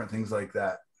and different things like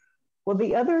that? Well,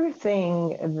 the other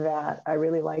thing that I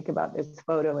really like about this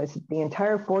photo is the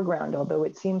entire foreground, although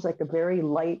it seems like a very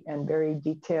light and very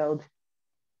detailed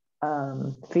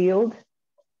field,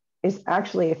 is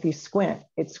actually, if you squint,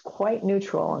 it's quite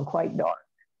neutral and quite dark.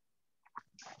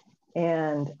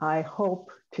 And I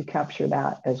hope to capture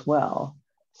that as well.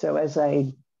 So as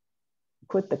I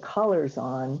put the colors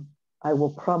on, I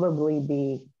will probably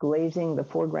be glazing the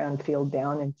foreground field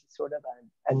down into sort of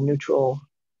a neutral,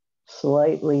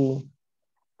 slightly,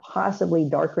 possibly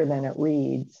darker than it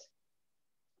reads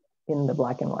in the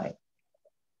black and white.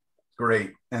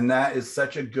 Great. And that is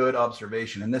such a good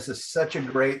observation. And this is such a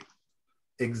great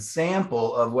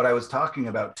example of what I was talking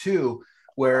about too.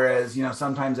 Whereas,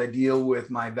 sometimes I deal with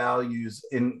my values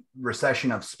in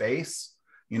recession of space,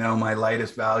 my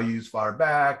lightest values far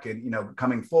back and,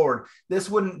 coming forward. This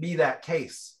wouldn't be that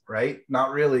case, right?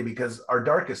 Not really, because our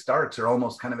darkest darks are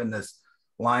almost kind of in this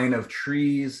line of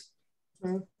trees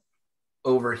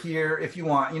over here. If you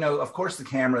want, of course the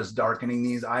camera is darkening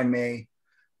these. I may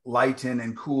lighten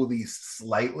and cool these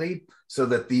slightly so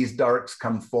that these darks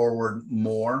come forward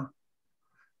more.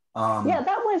 Yeah,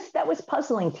 that was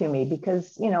puzzling to me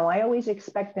because, I always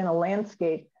expect in a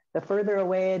landscape, the further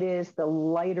away it is, the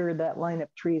lighter that line of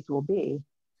trees will be.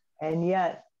 And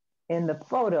yet in the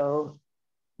photo,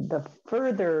 the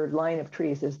further line of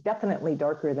trees is definitely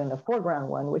darker than the foreground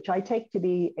one, which I take to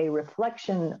be a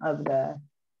reflection of the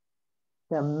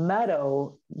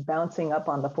meadow bouncing up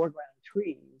on the foreground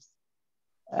trees.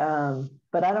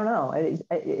 But I don't know.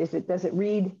 Does it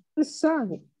read? The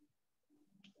sun.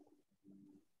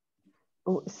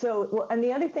 So, well, and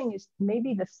the other thing is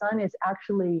maybe the sun is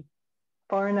actually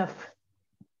far enough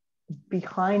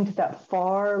behind that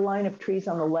far line of trees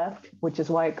on the left, which is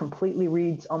why it completely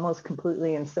reads almost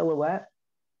completely in silhouette.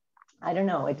 I don't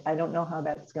know. I don't know how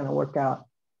that's going to work out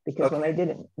because when I did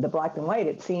it, the black and white,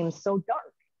 it seems so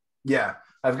dark. Yeah,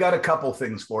 I've got a couple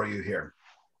things for you here.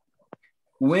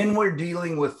 When we're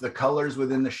dealing with the colors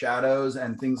within the shadows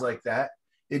and things like that,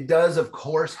 it does, of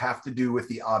course, have to do with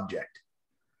the object.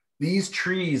 These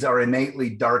trees are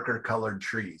innately darker colored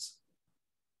trees.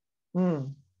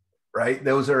 Right?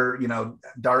 Those are,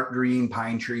 dark green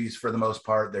pine trees for the most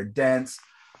part. They're dense.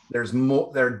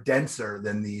 They're denser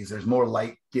than these. There's more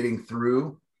light getting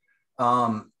through.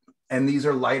 And these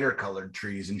are lighter colored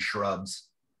trees and shrubs,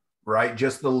 right?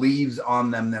 Just the leaves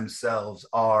on them themselves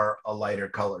are a lighter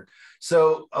color.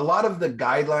 So a lot of the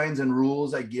guidelines and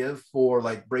rules I give for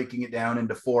like breaking it down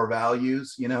into 4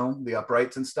 values, the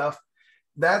uprights and stuff,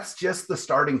 that's just the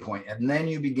starting point. And then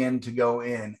you begin to go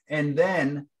in. And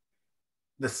then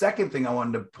the second thing I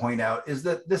wanted to point out is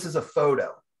that this is a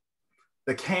photo.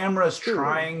 The camera is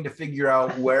trying to figure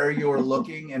out where you're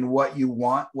looking and what you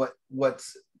want,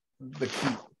 what's the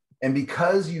key. And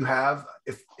because you have,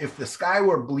 if the sky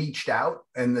were bleached out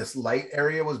and this light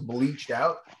area was bleached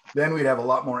out, then we'd have a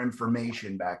lot more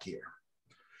information back here.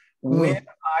 When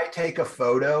I take a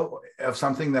photo of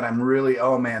something that I'm really,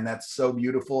 oh man, that's so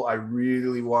beautiful, I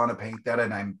really want to paint that,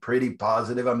 and I'm pretty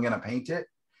positive I'm going to paint it,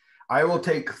 I will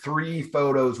take 3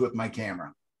 photos with my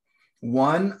camera.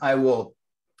 One, I will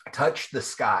touch the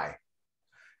sky,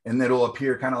 and it'll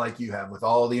appear kind of like you have with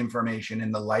all the information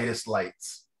in the lightest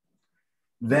lights.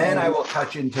 Then I will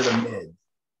touch into the mid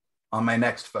on my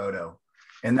next photo,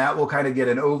 and that will kind of get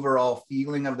an overall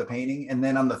feeling of the painting. And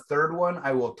then on the third one,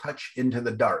 I will touch into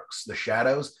the darks, the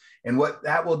shadows. And what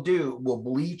that will do will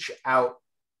bleach out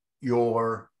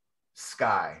your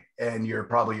sky, and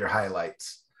probably your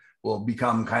highlights will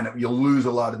become you'll lose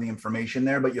a lot of the information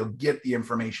there, but you'll get the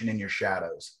information in your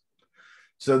shadows.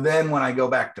 So then when I go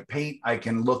back to paint, I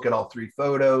can look at all 3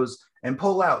 photos and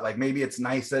pull out, like maybe it's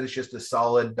nice that it's just a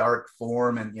solid dark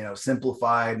form and,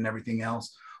 simplified and everything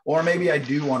else. Or maybe I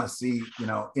do want to see,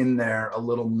 in there a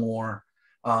little more.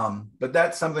 But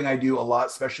that's something I do a lot,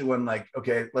 especially when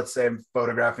let's say I'm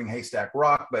photographing Haystack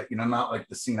Rock, but, not like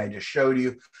the scene I just showed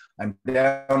you. I'm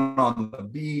down on the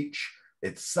beach,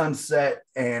 it's sunset,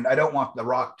 and I don't want the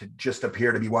rock to just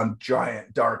appear to be one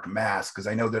giant dark mass, because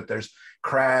I know that there's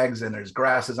crags and there's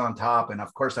grasses on top. And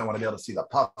of course I want to be able to see the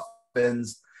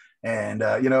puffins and,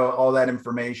 all that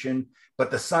information.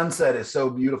 But the sunset is so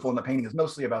beautiful, and the painting is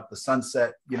mostly about the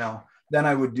sunset, then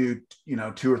I would do,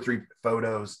 2 or 3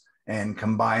 photos and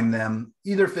combine them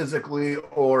either physically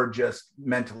or just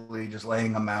mentally, just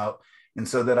laying them out. And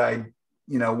so that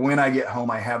when I get home,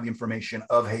 I have the information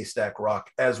of Haystack Rock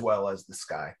as well as the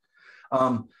sky.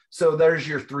 So there's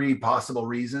your 3 possible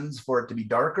reasons for it to be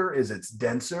darker. Is it's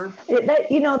denser.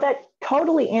 That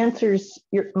totally answers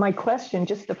my question.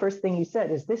 Just the first thing you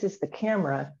said is this is the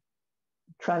camera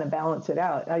trying to balance it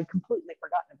out. I'd completely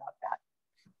forgotten about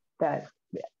that.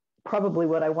 That probably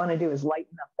what I want to do is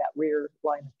lighten up that rear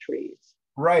line of trees.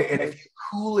 Right. And if you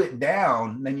cool it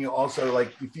down, then you also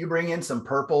if you bring in some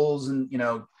purples and,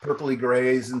 purpley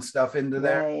grays and stuff into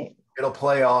there, right, it'll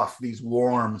play off these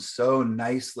warms so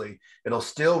nicely. It'll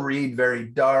still read very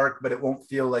dark, but it won't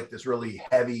feel like this really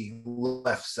heavy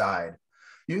left side.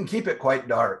 You can keep it quite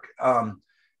dark.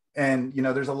 And,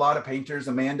 there's a lot of painters.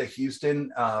 Amanda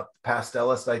Houston,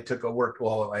 pastelist,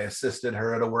 I assisted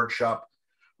her at a workshop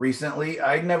recently.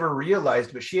 I never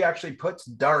realized, but she actually puts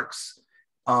darks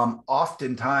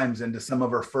oftentimes into some of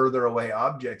her further away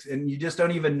objects, and you just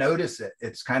don't even notice it.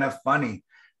 It's kind of funny,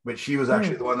 but she was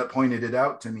actually the one that pointed it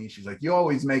out to me. She's like, you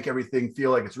always make everything feel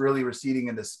like it's really receding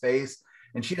into space,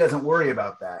 and she doesn't worry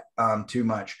about that too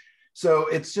much. So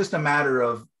it's just a matter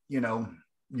of, you know,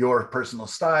 your personal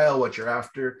style, what you're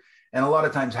after. And a lot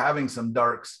of times having some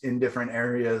darks in different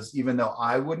areas, even though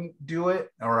I wouldn't do it,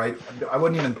 or I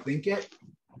wouldn't even think it,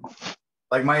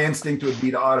 like my instinct would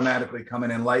be to automatically come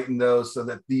in and lighten those so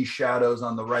that these shadows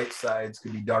on the right sides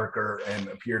could be darker and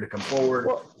appear to come forward.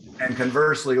 And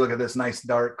conversely, look at this nice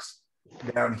darks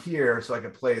down here, so I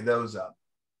could play those up.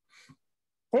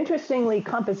 Interestingly,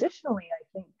 compositionally, I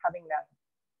think having that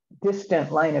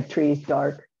distant line of trees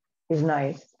dark is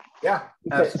nice. Yeah,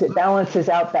 because it balances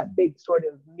out that big sort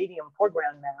of medium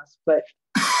foreground mass, but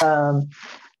I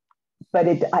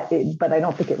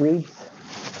don't think it reads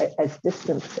as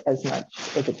distant as much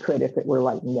as it could if it were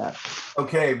lightened up.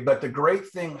 Okay, but the great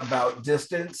thing about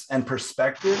distance and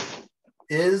perspective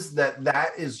is that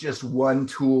that is just one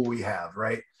tool we have,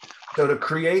 right? So to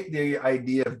create the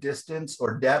idea of distance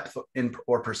or depth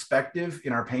or perspective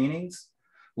in our paintings,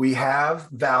 we have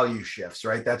value shifts,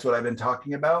 right? That's what I've been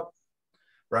talking about,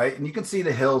 right? And you can see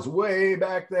the hills way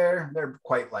back there. They're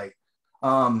quite light.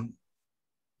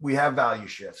 We have value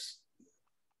shifts.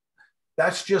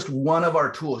 That's just one of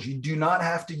our tools. You do not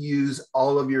have to use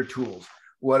all of your tools.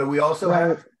 What do we also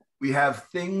have? We have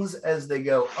things as they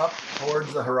go up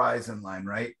towards the horizon line,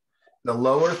 right? The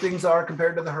lower things are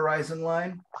compared to the horizon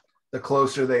line, the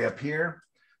closer they appear.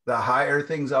 The higher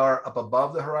things are up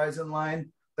above the horizon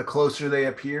line, the closer they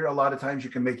appear. A lot of times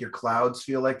you can make your clouds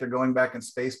feel like they're going back in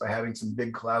space by having some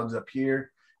big clouds up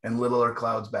here and littler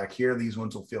clouds back here. These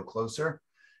ones will feel closer.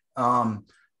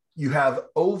 You have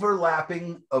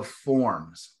overlapping of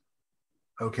forms,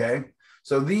 okay?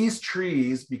 So these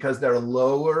trees, because they're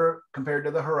lower compared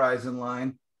to the horizon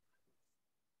line,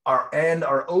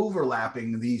 are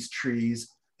overlapping these trees,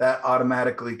 that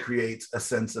automatically creates a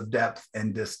sense of depth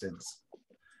and distance.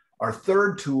 Our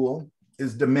third tool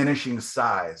is diminishing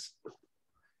size.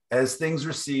 As things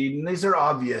recede, and these are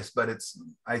obvious, but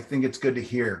I think it's good to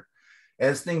hear.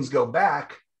 As things go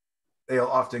back, they'll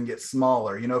often get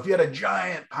smaller. You know, if you had a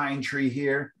giant pine tree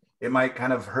here, it might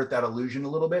kind of hurt that illusion a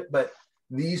little bit, but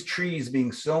these trees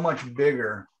being so much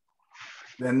bigger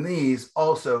than these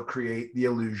also create the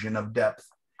illusion of depth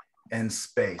and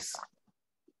space.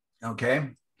 Okay,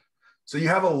 so you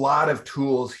have a lot of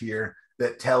tools here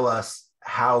that tell us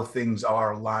how things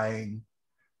are lying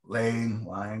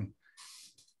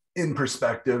in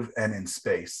perspective and in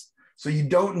space. So you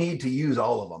don't need to use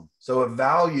all of them. So if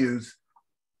values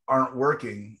aren't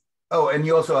working, oh, and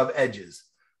you also have edges.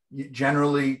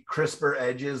 Generally crisper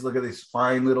edges. Look at these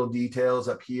fine little details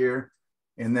up here.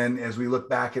 And then as we look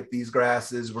back at these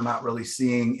grasses, we're not really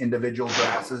seeing individual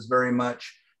grasses very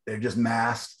much. They're just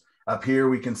masked. Up here,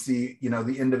 we can see, you know,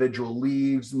 the individual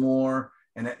leaves more.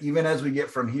 And even as we get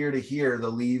from here to here, the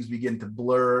leaves begin to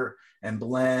blur and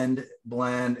blend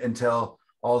until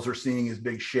all we're seeing is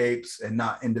big shapes and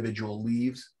not individual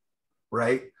leaves,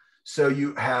 right? So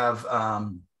you have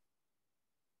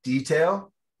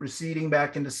detail receding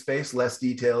back into space, less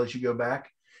detail as you go back.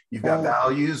 You've got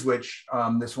values, which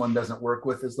this one doesn't work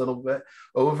with as little bit.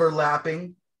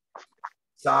 Overlapping,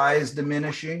 size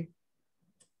diminishing,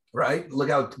 right? Look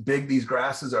how big these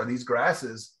grasses are. These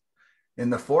grasses in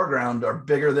the foreground are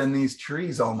bigger than these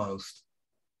trees almost,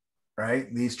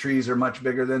 right? These trees are much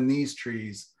bigger than these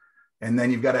trees. And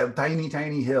then you've got a tiny,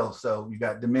 tiny hill. So you've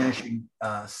got diminishing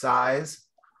size.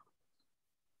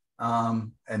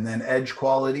 And then edge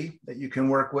quality that you can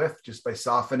work with just by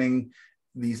softening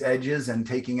these edges and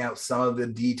taking out some of the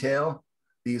detail.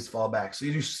 These fall back. So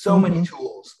you do so many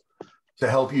tools to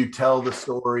help you tell the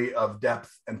story of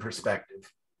depth and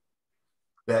perspective.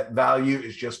 That value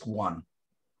is just one,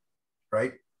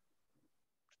 right?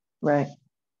 Right.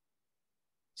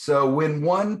 So when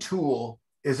one tool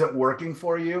isn't working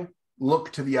for you,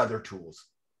 look to the other tools.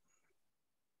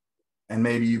 And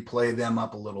maybe you play them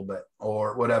up a little bit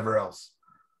or whatever else.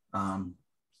 So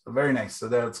very nice. So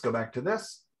there, let's go back to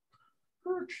this.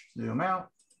 Zoom out.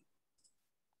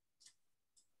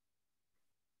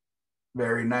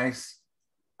 Very nice.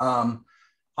 I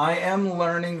am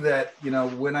learning that, you know,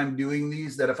 when I'm doing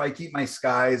these, that if I keep my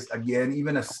skies, again,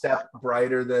 even a step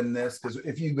brighter than this, because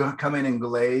if you come in and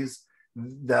glaze,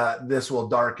 this will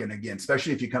darken again,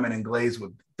 especially if you come in and glaze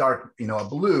with dark, you know, a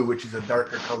blue, which is a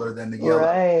darker color than the yellow.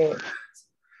 Right.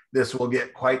 This will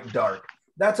get quite dark.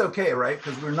 That's okay, right?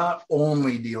 Because we're not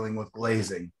only dealing with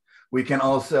glazing. We can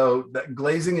also,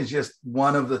 glazing is just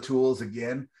one of the tools.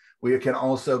 Again, we can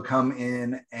also come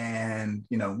in and,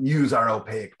 you know, use our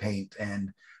opaque paint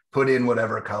and put in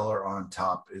whatever color on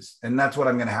top is. And that's what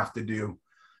I'm going to have to do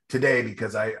today,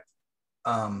 because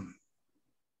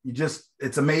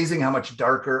it's amazing how much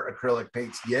darker acrylic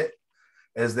paints get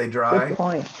as they dry. Good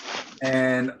point.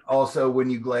 And also when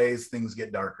you glaze, things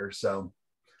get darker. So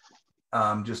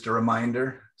just a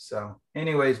reminder. So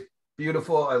anyways,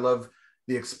 beautiful. I love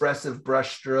the expressive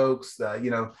brush strokes. You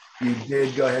know, you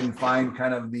did go ahead and find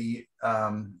kind of the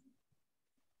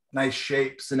nice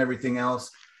shapes and everything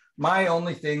else. My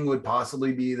only thing would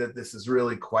possibly be that this is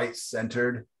really quite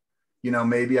centered. You know,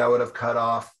 maybe I would have cut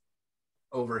off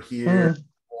over here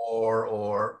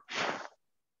or,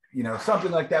 you know,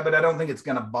 something like that, but I don't think it's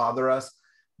going to bother us.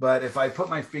 But if I put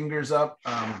my fingers up,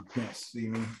 can't see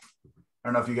me. I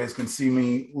don't know if you guys can see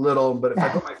me little, but if I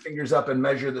put my fingers up and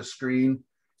measure the screen,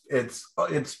 it's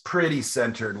pretty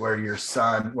centered where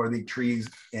where the trees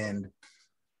end.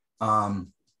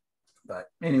 But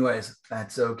anyways,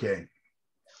 that's okay.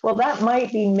 Well, that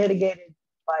might be mitigated,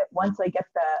 but once I get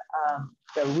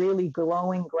the really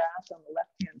glowing grass on the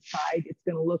left-hand side, it's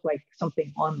going to look like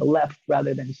something on the left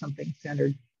rather than something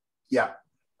centered. Yeah,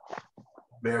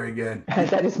 very good.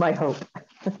 That is my hope.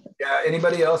 Yeah,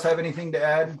 anybody else have anything to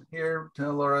add here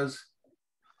to Laura's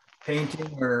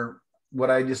painting or what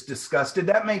I just discussed? Did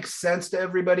that make sense to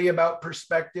everybody about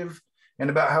perspective and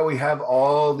about how we have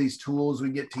all these tools we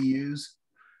get to use?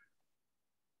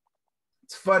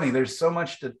 It's funny, there's so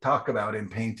much to talk about in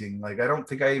painting. Like, I don't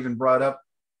think I even brought up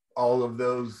all of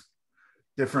those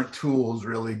different tools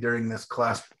really during this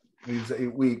class, these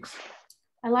 8 weeks.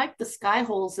 I like the sky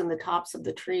holes in the tops of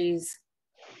the trees.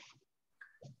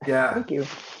 Yeah. Thank you.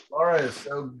 Laura is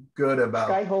so good about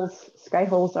sky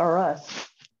holes are us.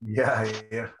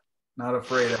 Yeah. Not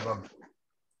afraid of them.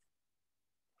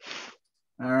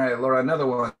 All right, Laura, another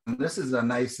one. This is a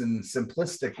nice and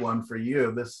simplistic one for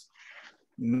you. This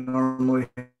normally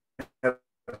have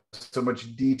so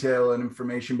much detail and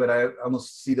information, but I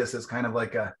almost see this as kind of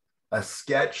like a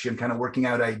sketch and kind of working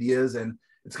out ideas. And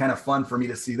it's kind of fun for me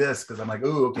to see this because I'm like,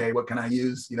 oh, okay, what can I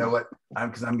use? You know what?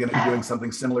 Because I'm going to be doing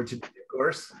something similar to the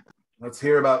course. Let's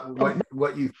hear about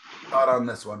what you thought on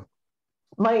this one.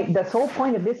 The whole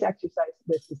point of this exercise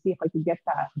was to see if I could get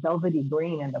that velvety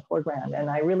green in the foreground. And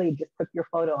I really just took your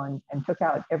photo and took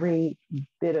out every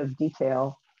bit of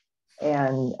detail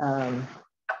and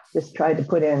just tried to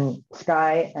put in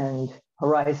sky and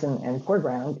horizon and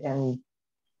foreground. And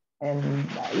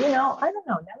you know, I don't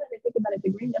know, now that I think about it, the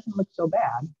green doesn't look so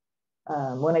bad.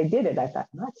 When I did it, I thought,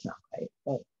 no, that's not right.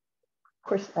 But of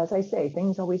course, as I say,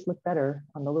 things always look better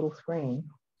on the little screen.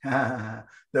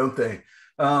 Don't they?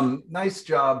 Nice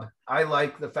job. I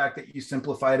like the fact that you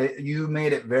simplified it. You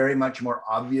made it very much more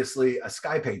obviously a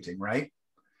sky painting, right?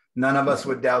 None of us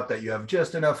would doubt that you have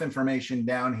just enough information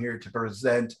down here to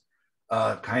present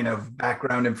kind of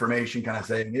background information, kind of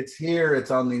saying it's here,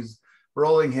 it's on these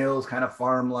rolling hills, kind of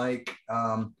farm-like,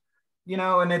 you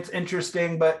know, and it's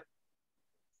interesting, but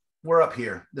we're up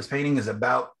here. This painting is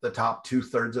about the top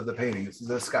 2/3 of the painting. This is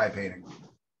a sky painting.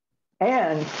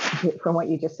 And from what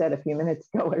you just said a few minutes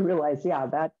ago, I realized, yeah,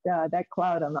 that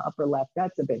cloud on the upper left,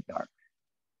 that's a bit dark.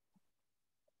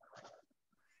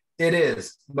 It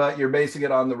is, but you're basing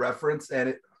it on the reference. And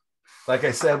it, like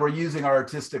I said, we're using our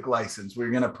artistic license.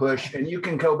 We're going to push, and you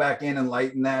can go back in and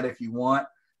lighten that if you want.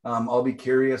 I'll be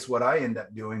curious what I end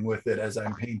up doing with it as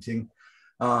I'm painting.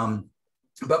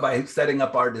 But by setting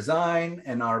up our design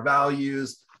and our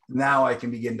values, now I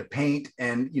can begin to paint.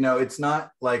 And, you know, it's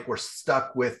not like we're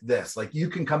stuck with this. Like, you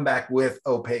can come back with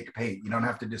opaque paint. You don't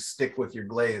have to just stick with your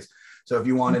glaze. So if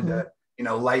you wanted to, you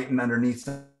know, lighten underneath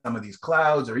some of these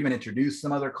clouds, or even introduce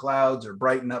some other clouds, or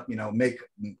brighten up, you know, make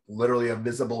literally a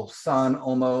visible sun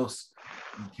almost,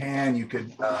 you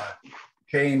could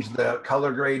change the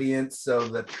color gradients so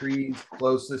the trees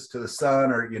closest to the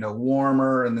sun are, you know,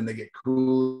 warmer, and then they get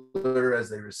cooler as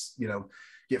they, you know,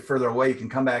 get further away. You can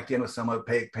come back in with some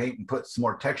opaque paint and put some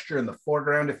more texture in the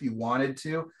foreground if you wanted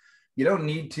to. You don't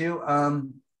need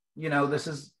to. You know,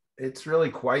 it's really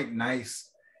quite nice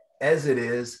as it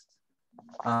is.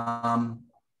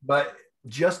 But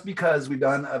just because we've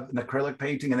done an acrylic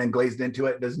painting and then glazed into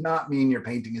it does not mean your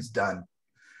painting is done.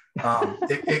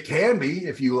 It can be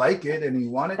if you like it and you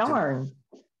want it. Darn.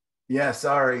 Yeah,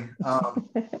 sorry.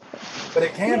 But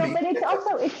it can be. But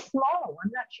it's small.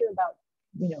 I'm not sure about,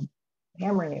 you know,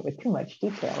 hammering it with too much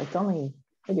detail. It's only,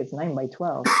 I think it's 9 by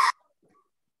 12.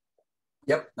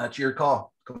 Yep, that's your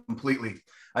call completely.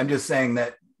 I'm just saying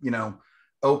that, you know,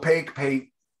 opaque paint,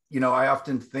 you know, I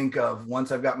often think of,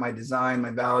 once I've got my design,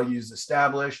 my values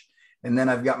established, and then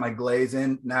I've got my glaze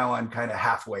in. Now I'm kind of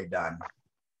halfway done.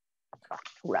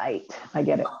 Right. I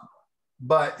get it.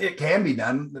 But it can be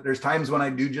done. There's times when I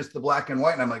do just the black and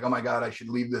white and I'm like, oh my God, I should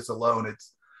leave this alone.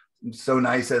 It's so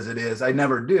nice as it is. I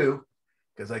never do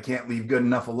because I can't leave good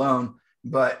enough alone.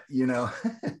 But, you know,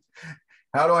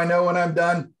 how do I know when I'm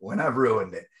done? When I've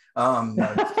ruined it.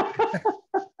 No,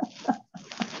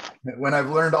 when I've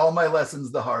learned all my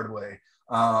lessons the hard way.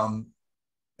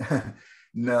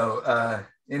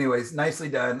 Anyways, nicely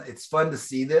done. It's fun to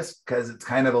see this because it's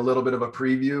kind of a little bit of a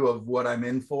preview of what I'm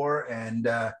in for and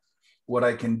what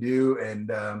I can do.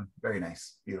 And very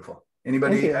nice. Beautiful.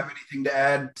 Anybody have anything to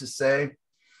add to say?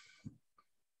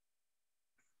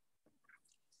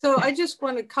 So I just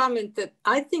want to comment that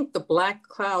I think the black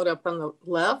cloud up on the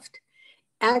left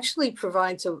actually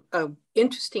provides a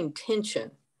interesting tension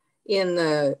in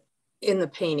the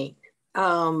painting.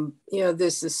 You know,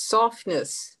 there's this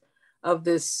softness of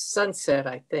this sunset,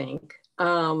 I think.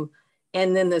 And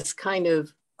then this kind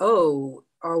of, oh,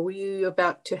 are we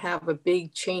about to have a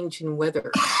big change in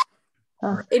weather?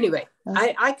 Anyway,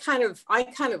 I kind of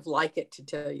like it, to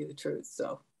tell you the truth.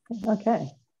 So okay.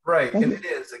 Right. And it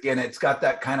is, again, it's got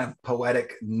that kind of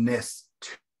poeticness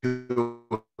to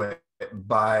it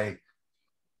by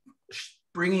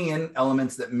bringing in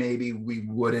elements that maybe we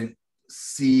wouldn't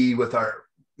see with our,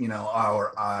 you know,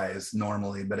 our eyes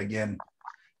normally. But again,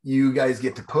 you guys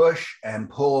get to push and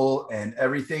pull, and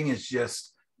everything is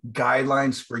just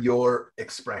guidelines for your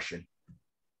expression.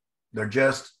 They're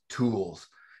just tools.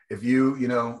 If you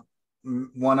know,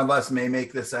 one of us may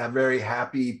make this a very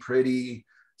happy, pretty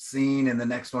scene, and the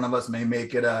next one of us may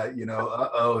make it a, you know,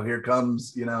 uh-oh, here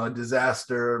comes, you know, a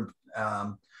disaster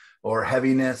or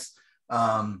heaviness.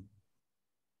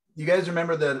 You guys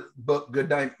remember the book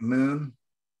Goodnight Moon?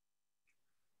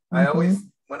 I always,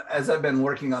 as I've been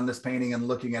working on this painting and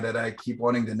looking at it, I keep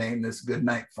wanting to name this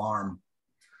Goodnight Farm.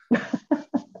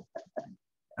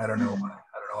 I don't know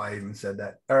why I even said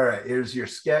that. All right, here's your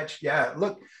sketch. Yeah,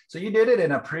 look, so you did it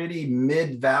in a pretty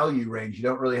mid-value range. You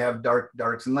don't really have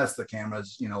darks unless the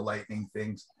camera's, you know, lightening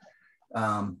things.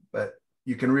 But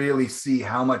you can really see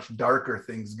how much darker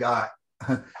things got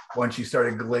once you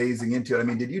started glazing into it. I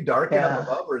mean, did you darken up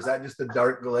above, or is that just a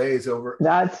dark glaze over?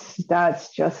 That's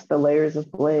just the layers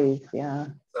of glaze. Yeah.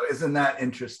 So isn't that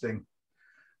interesting?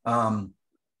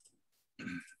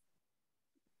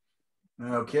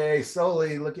 Okay,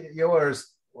 Sully, look at yours.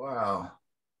 Wow.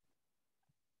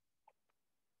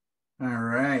 All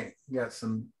right, got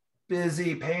some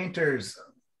busy painters.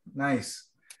 Nice.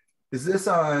 Is this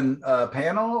on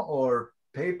panel or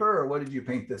paper, or what did you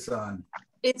paint this on?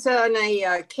 It's on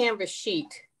a canvas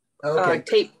sheet.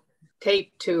 Okay.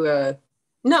 Taped to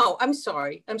no, I'm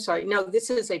sorry. No, this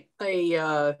is a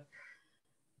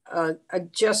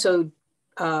gessoed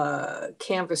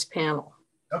canvas panel.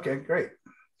 Okay, great.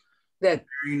 That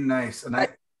very nice. And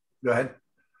go ahead.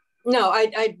 No,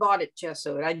 I bought it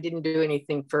gessoed. I didn't do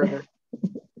anything further.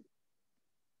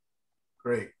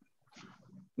 Great.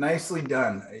 Nicely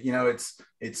done. You know, it's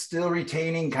still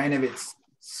retaining kind of its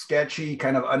sketchy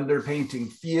kind of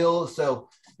underpainting feel. So,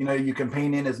 you know, you can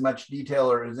paint in as much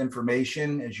detail or as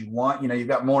information as you want. You know, you've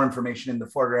got more information in the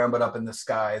foreground, but up in the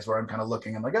sky is where I'm kind of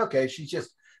looking. I'm like, okay, she's just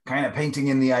kind of painting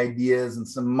in the ideas and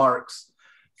some marks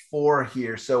for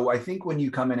here. So I think when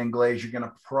you come in and glaze, you're going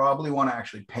to probably want to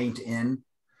actually paint in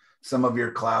some of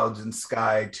your clouds and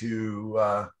sky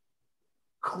to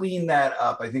clean that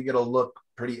up. I think it'll look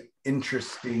pretty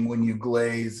interesting when you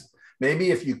glaze.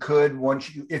 Maybe if you could,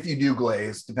 if you do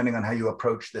glaze, depending on how you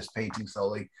approach this painting,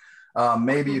 Sully,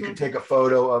 maybe you could take a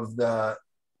photo of the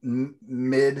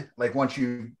mid, like once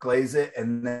you glaze it,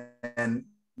 and then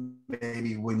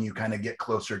maybe when you kind of get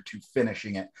closer to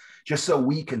finishing it, just so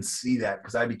we can see that,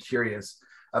 because I'd be curious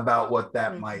about what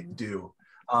that might do.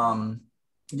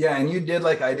 Yeah, and you did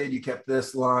like I did. You kept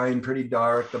this line pretty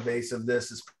dark. The base of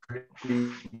this is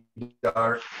pretty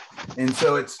dark, and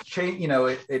so it's changed. You know,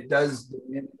 it does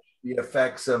diminish the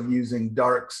effects of using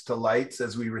darks to lights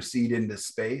as we recede into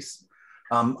space.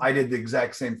 I did the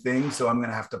exact same thing, so I'm going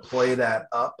to have to play that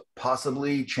up,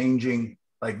 possibly changing.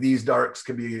 Like these darks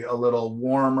could be a little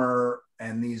warmer,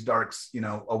 and these darks, you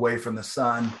know, away from the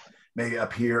sun, may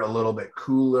appear a little bit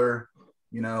cooler.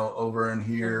 You know, over in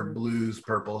here, blues,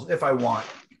 purples, if I want.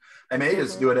 I may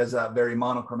just do it as a very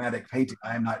monochromatic painting.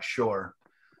 I'm not sure.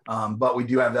 But we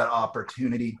do have that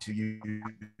opportunity to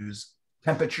use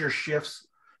temperature shifts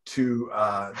to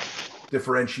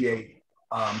differentiate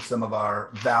some of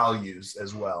our values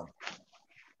as well.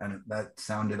 And that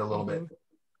sounded a little bit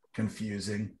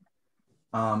confusing.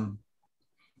 No,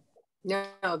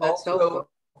 that's helpful.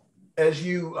 As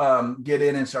you get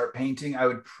in and start painting, I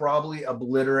would probably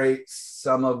obliterate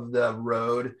some of the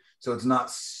road so it's not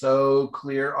so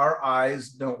clear. Our eyes,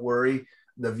 don't worry,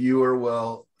 the viewer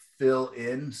will fill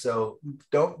in. So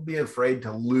don't be afraid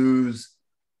to lose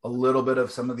a little bit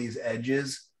of some of these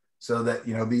edges so that,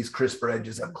 you know, these crisper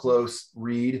edges have close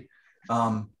read.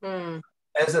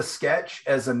 As a sketch,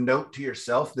 as a note to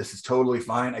yourself, this is totally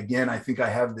fine. Again, I think I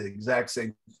have the exact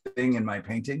same thing in my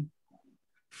painting.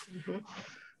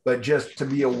 But just to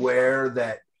be aware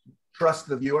that trust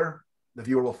the viewer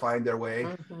will find their way.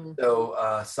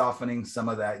 So softening some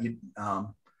of that.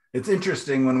 It's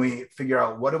interesting when we figure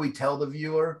out, what do we tell the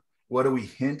viewer? What do we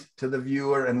hint to the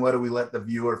viewer? And what do we let the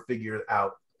viewer figure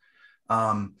out?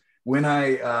 When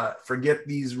I forget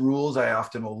these rules, I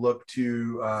often will look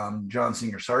to John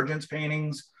Singer Sargent's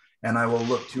paintings, and I will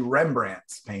look to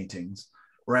Rembrandt's paintings.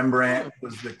 Rembrandt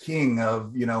was the king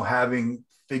of, you know, having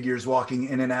figures walking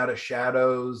in and out of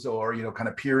shadows, or, you know, kind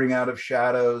of peering out of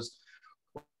shadows,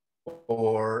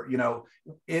 or, you know,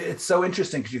 it's so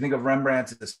interesting because you think of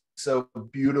Rembrandt's as so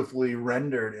beautifully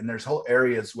rendered, and there's whole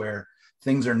areas where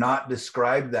things are not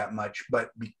described that much, but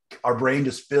our brain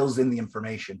just fills in the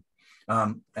information.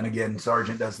 And again,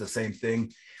 Sargent does the same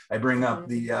thing. I bring up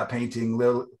the painting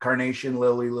Carnation,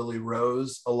 Lily, Lily,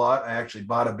 Rose a lot. I actually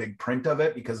bought a big print of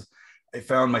it because I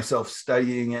found myself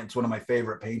studying it. It's one of my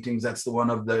favorite paintings. That's the one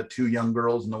of the two young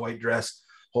girls in the white dress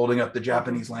holding up the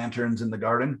Japanese lanterns in the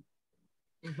garden.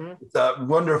 It's a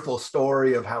wonderful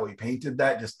story of how he painted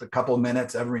that, just a couple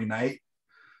minutes every night.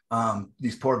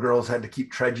 These poor girls had to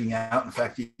keep trudging out. In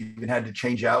fact, he even had to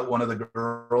change out one of the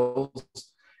girls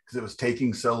because it was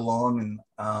taking so long.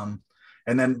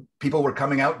 And then people were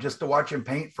coming out just to watch him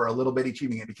paint for a little bit each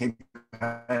evening. It became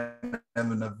kind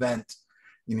of an event.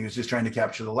 You know, he was just trying to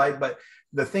capture the light. But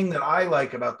the thing that I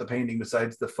like about the painting,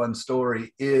 besides the fun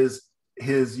story, is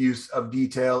his use of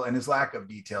detail and his lack of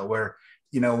detail, where,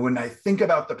 you know, when I think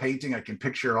about the painting, I can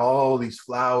picture all these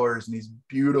flowers and these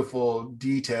beautiful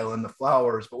detail in the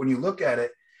flowers. But when you look at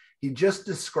it, he just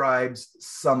describes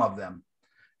some of them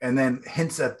and then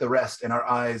hints at the rest, and our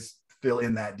eyes fill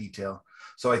in that detail.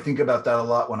 So I think about that a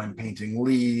lot when I'm painting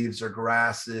leaves or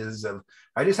grasses.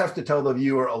 I just have to tell the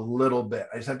viewer a little bit.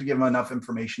 I just have to give them enough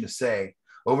information to say,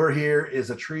 over here is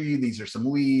a tree, these are some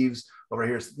leaves, over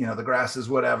here's, you know, the grasses,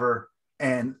 whatever,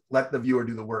 and let the viewer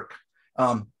do the work.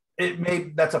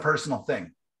 That's a personal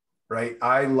thing, right?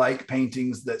 I like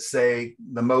paintings that say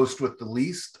the most with the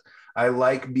least. I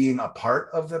like being a part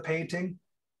of the painting.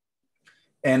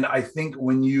 And I think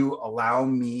when you allow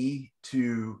me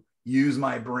to use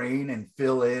my brain and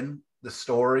fill in the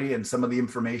story and some of the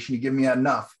information, you give me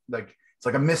enough, like it's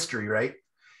like a mystery, right?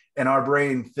 And our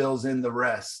brain fills in the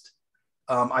rest.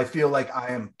 I feel like I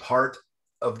am part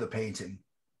of the painting.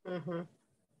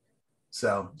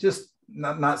 So just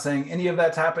not saying any of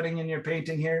that's happening in your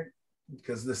painting here,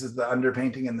 because this is the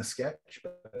underpainting and the sketch.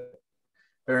 But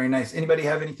very nice. Anybody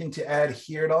have anything to add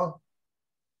here at all?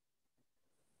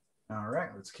 All right,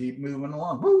 let's keep moving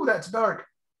along. Woo, that's dark.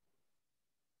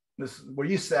 Were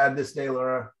you sad this day,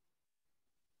 Laura?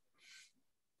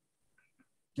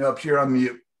 Nope, you're on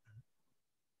mute.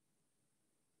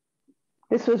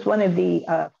 This was one of the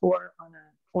four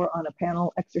on a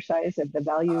panel exercise of the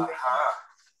value.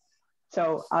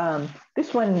 So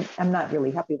this one, I'm not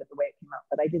really happy with the way it came out,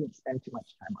 but I didn't spend too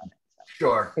much time on it. So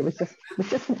sure. It was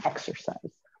just an exercise.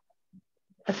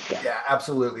 Yeah,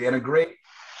 absolutely. And a great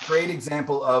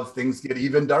example of things get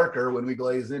even darker when we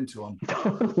glaze into them.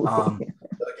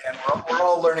 Again, we're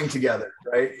all learning together,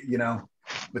 right? You know,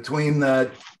 between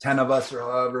the 10 of us or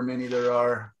however many there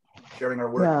are sharing our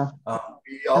work. Yeah.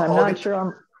 I'm not sure I'm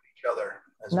each other.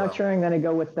 Not sure I'm going to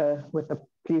go with the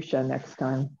fuchsia next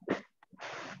time.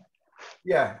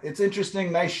 Yeah, it's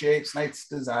interesting. Nice shapes, nice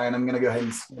design. I'm going to go ahead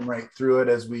and skim right through it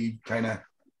as we kind of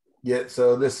get.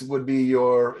 So this would be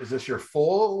is this your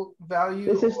full value?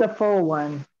 This is the full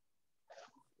one.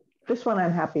 This one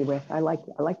I'm happy with. I like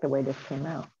the way this came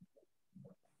out.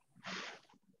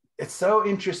 It's so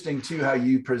interesting too how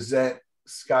you present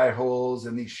sky holes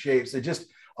and these shapes. It just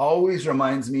always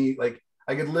reminds me, like,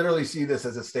 I could literally see this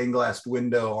as a stained glass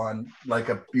window on like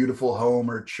a beautiful home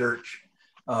or church.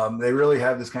 They really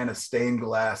have this kind of stained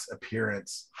glass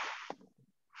appearance.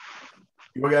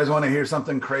 You guys want to hear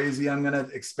something crazy I'm going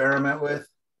to experiment with?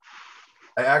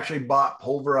 I actually bought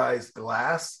pulverized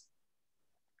glass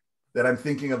that I'm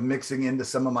thinking of mixing into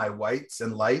some of my whites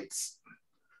and lights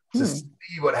to see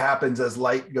what happens as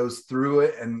light goes through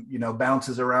it and, you know,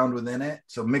 bounces around within it.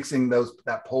 So mixing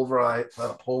that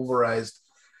pulverized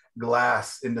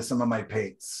glass into some of my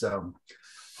paints. So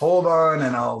hold on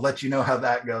and I'll let you know how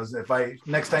that goes.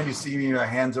 Next time you see me, my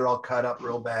hands are all cut up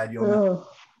real bad, you'll know.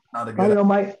 not a I good don't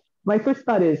know. My first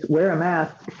thought is wear a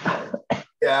mask.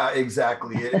 Yeah,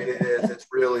 exactly. It is. It's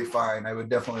really fine. I would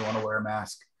definitely want to wear a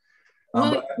mask.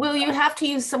 Will you have to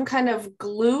use some kind of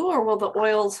glue, or will the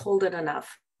oils hold it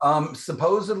enough?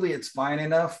 Supposedly it's fine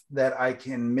enough that I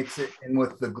can mix it in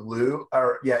with the glue,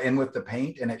 or yeah, in with the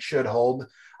paint, and it should hold.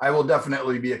 I will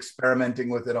definitely be experimenting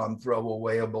with it on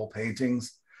throwawayable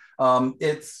paintings.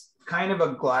 It's kind of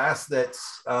a glass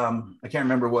that's, I can't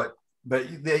remember what, but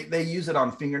they use it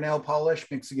on fingernail polish,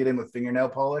 mixing it in with fingernail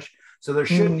polish. So there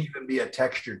shouldn't even be a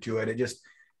texture to it. It just,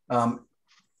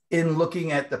 in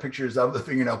looking at the pictures of the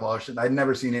fingernail polish, and I'd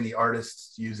never seen any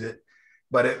artists use it,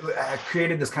 but it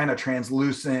created this kind of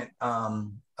translucent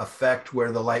effect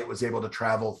where the light was able to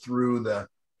travel through the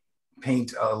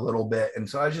paint a little bit. And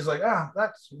so I was just like,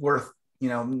 that's worth,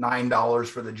 $9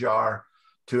 for the jar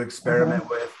to experiment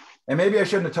with. And maybe I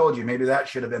shouldn't have told you. Maybe that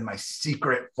should have been my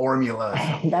secret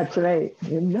formula. That's right.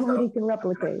 Nobody can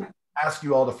replicate. Ask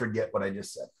you all to forget what I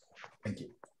just said. Thank you.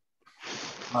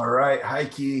 All right, high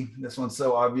key. This one's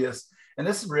so obvious. And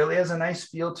this really has a nice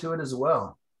feel to it as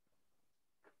well.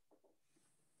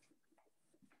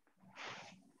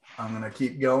 I'm going to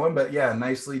keep going, but yeah,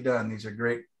 nicely done. These are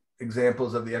great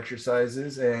examples of the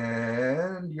exercises.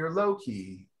 And you're low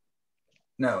key.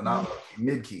 No, not low key,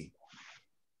 mid key.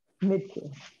 Mid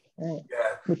key. Right.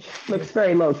 Yeah. Which looks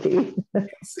very low key.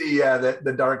 See, yeah, that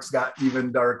the darks got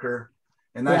even darker.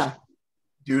 And that's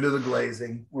due to the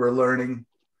glazing. We're learning.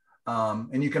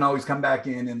 And you can always come back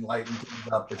in and lighten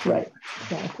things up. Right.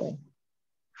 Exactly.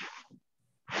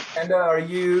 And are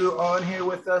you on here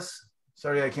with us?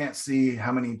 Sorry, I can't see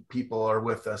how many people are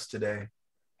with us today.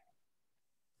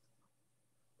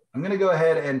 I'm going to go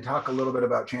ahead and talk a little bit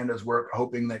about Chanda's work,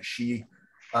 hoping that she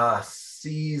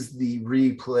sees the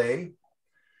replay.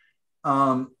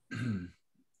 So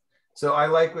I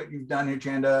like what you've done here,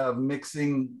 Chanda, of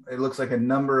mixing, it looks like a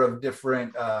number of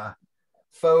different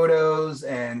photos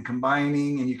and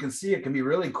combining, and you can see it can be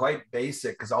really quite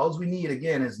basic because all we need,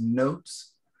 again, is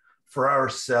notes for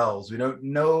ourselves. We don't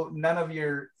know, none of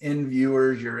your in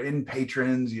viewers, your in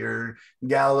patrons, your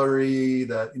gallery,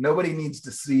 nobody needs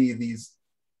to see these,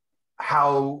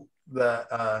 how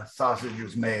the sausage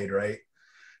was made, right?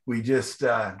 We just,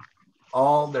 they're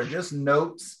just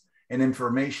notes and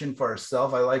information for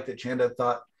ourselves. I like that Chanda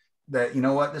thought that,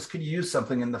 this could use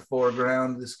something in the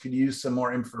foreground. This could use some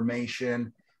more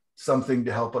information, something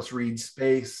to help us read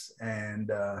space.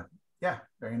 And yeah,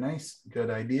 very nice, good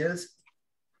ideas.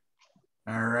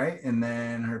 All right, and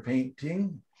then her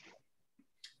painting.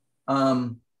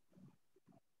 It's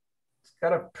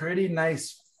got a pretty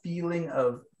nice feeling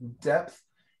of depth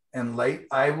and light.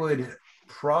 I would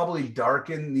probably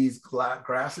darken these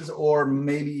grasses, or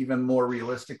maybe even more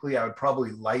realistically, I would probably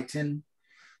lighten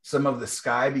some of the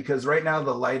sky, because right now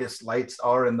the lightest lights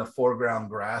are in the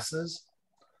foreground grasses,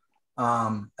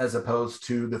 as opposed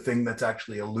to the thing that's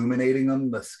actually illuminating them,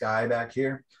 the sky back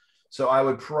here. So I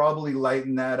would probably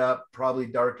lighten that up, probably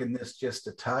darken this just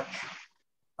a touch.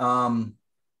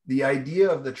 The idea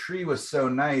of the tree was so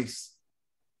nice,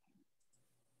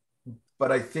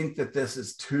 but I think that this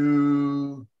is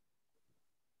too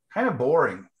kind of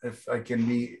boring, if I can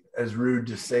be as rude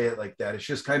to say it like that. It's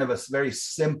just kind of a very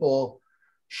simple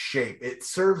shape. It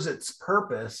serves its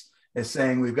purpose as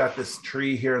saying we've got this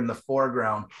tree here in the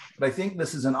foreground, but I think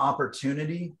this is an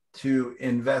opportunity to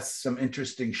invest some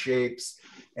interesting shapes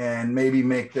and maybe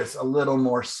make this a little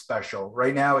more special.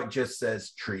 Right now it just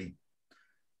says tree,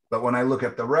 but when I look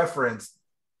at the reference,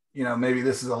 maybe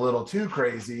this is a little too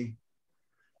crazy,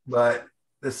 but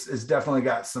this has definitely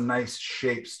got some nice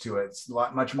shapes to it. It's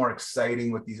much more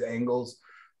exciting with these angles.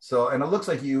 So, and it looks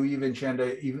like you even,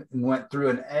 Chanda, even went through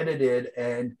and edited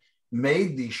and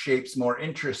made these shapes more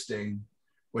interesting,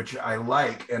 which I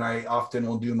like, and I often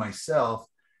will do myself,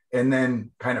 and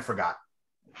then kind of forgot.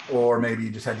 Or maybe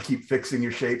you just had to keep fixing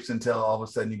your shapes until all of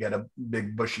a sudden you get a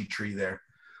big bushy tree there.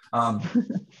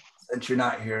 Since you're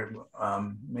not here,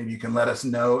 maybe you can let us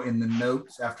know in the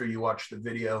notes after you watch the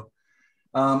video.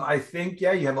 I think,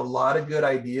 yeah, you have a lot of good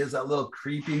ideas. That little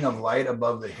creeping of light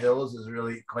above the hills is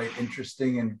really quite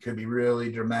interesting and could be really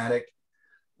dramatic.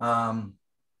 The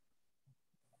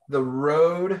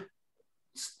road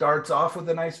starts off with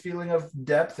a nice feeling of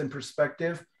depth and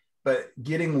perspective, but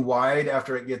getting wide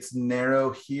after it gets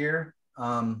narrow here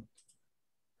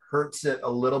hurts it a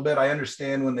little bit. I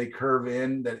understand when they curve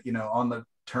in that, on the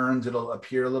turns, it'll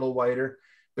appear a little wider,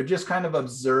 but just kind of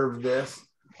observe this.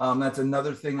 That's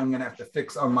another thing I'm going to have to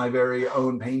fix on my very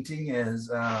own painting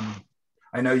is,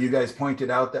 I know you guys pointed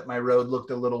out that my road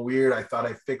looked a little weird. I thought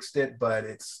I fixed it, but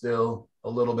it's still a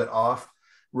little bit off.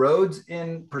 Roads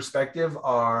in perspective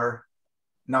are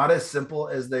not as simple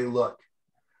as they look.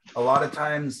 a lot of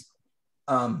times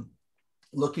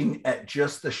looking at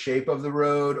just the shape of the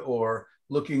road, or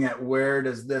looking at where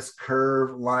does this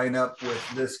curve line up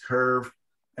with this curve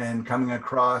and coming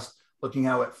across, looking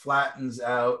how it flattens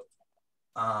out.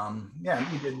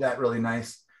 Yeah, you did that really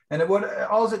nice. And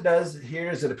all it does here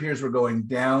is it appears we're going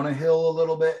down a hill a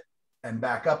little bit and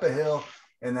back up a hill,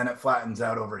 and then it flattens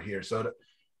out over here. So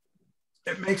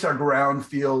it makes our ground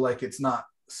feel like it's not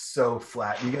so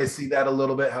flat. You guys see that a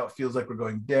little bit, how it feels like we're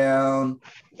going down,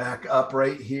 back up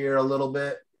right here a little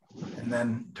bit, and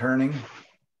then turning.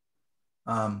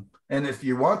 And if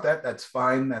you want that, that's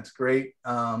fine, that's great.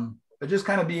 But just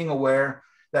kind of being aware,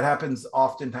 that happens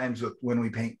oftentimes when we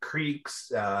paint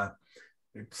creeks.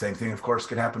 Same thing, of course,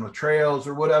 could happen with trails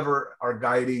or whatever our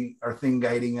thing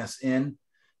guiding us in.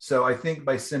 So I think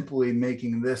by simply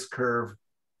making this curve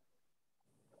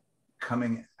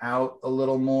coming out a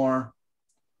little more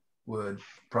would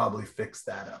probably fix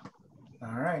that up.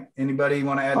 All right. Anybody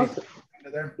want to add anything to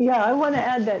there? Yeah, I want to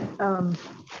add that,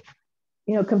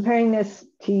 you know, comparing this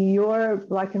to your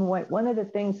black and white, one of the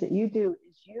things that you do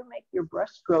is you make your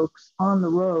brush strokes on the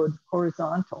road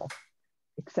horizontal,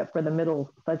 except for the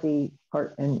middle fuzzy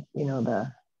part and, you know,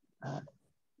 the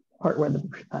part where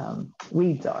the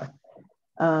weeds are.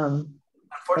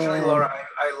 Unfortunately, Laura,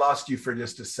 I lost you for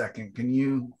just a second. Can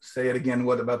you say it again?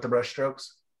 What about the brush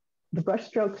strokes? The brush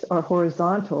strokes are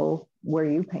horizontal where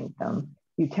you paint them.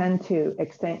 You tend to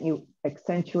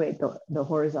accentuate the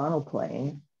horizontal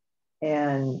plane.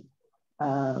 And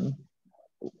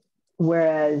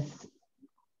whereas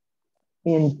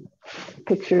in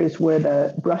pictures where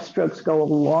the brush strokes go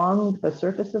along the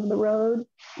surface of the road,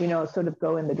 you know, sort of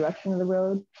go in the direction of the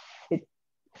road,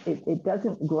 it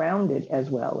doesn't ground it as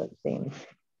well, it seems.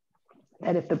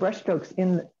 And if the brush strokes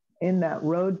in that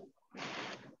road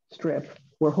strip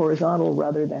were horizontal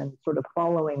rather than sort of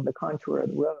following the contour of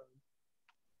the road,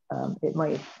 it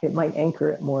might anchor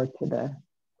it more to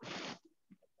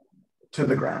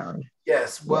the ground.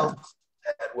 Yes, well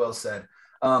said.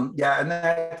 Yeah, and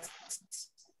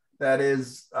that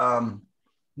is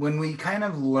when we kind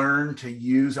of learn to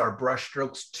use our brush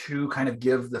strokes to kind of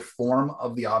give the form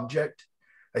of the object.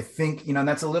 I think, you know, and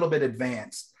that's a little bit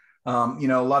advanced. You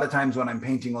know, a lot of times when I'm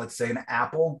painting, let's say an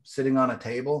apple sitting on a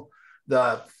table,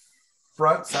 the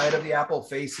front side of the apple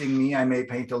facing me, I may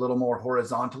paint a little more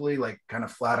horizontally, like kind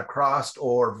of flat across,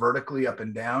 or vertically up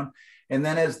and down. And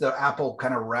then as the apple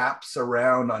kind of wraps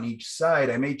around on each side,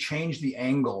 I may change the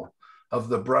angle of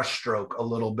the brush stroke a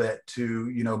little bit to,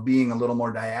 you know, being a little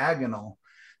more diagonal.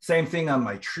 Same thing on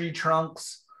my tree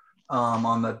trunks,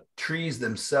 on the trees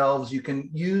themselves. You can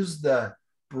use the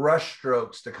brush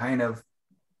strokes to kind of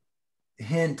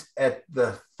hint at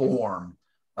the form.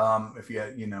 If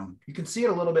you know, you can see it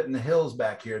a little bit in the hills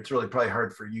back here. It's really probably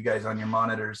hard for you guys on your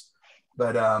monitors,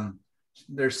 but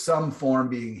there's some form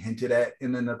being hinted at,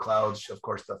 and then the clouds, of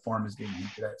course, the form is being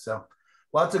hinted at. So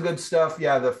lots of good stuff.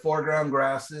 Yeah, the foreground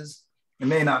grasses, it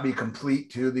may not be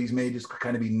complete too. These may just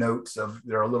kind of be notes of,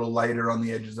 they're a little lighter on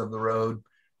the edges of the road.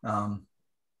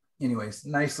 Anyways,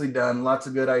 nicely done. Lots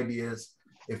of good ideas.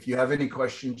 If you have any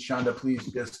questions, Shonda, please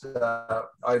just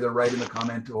either write in the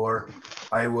comment or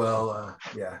I will,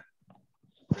 yeah.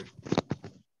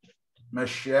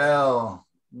 Michelle,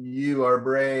 you are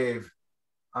brave.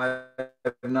 I've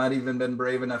not even been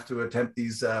brave enough to attempt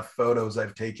these photos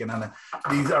I've taken on it.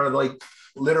 These are like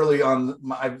literally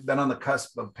I've been on the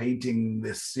cusp of painting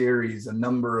this series a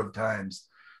number of times.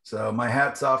 So my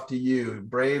hat's off to you.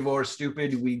 Brave or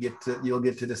stupid, you'll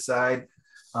get to decide.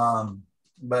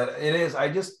 But it is, I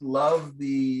just love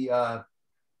the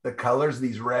colors.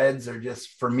 These reds are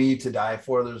just for me to die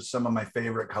for. There's some of my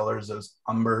favorite colors, those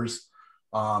umbers.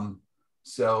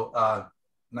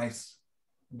 Nice,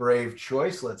 brave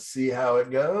choice. Let's see how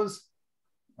it goes.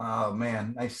 Oh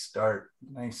man, nice start.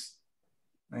 Nice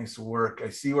work. I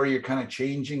see where you're kind of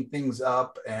changing things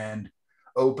up and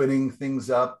opening things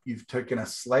up. You've taken a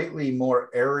slightly more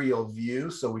aerial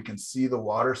view so we can see the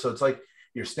water. So it's like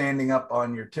you're standing up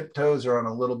on your tiptoes or on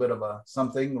a little bit of a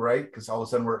something, right? Because all of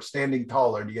a sudden we're standing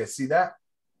taller. Do you guys see that?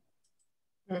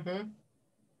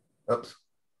 Mm-hmm. Oops.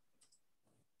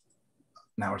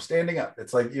 Now we're standing up.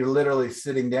 It's like you're literally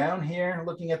sitting down here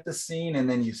looking at the scene, and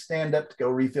then you stand up to go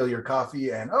refill your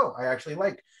coffee. And oh, I actually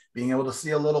like being able to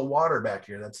see a little water back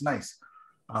here. That's nice.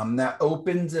 That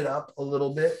opens it up a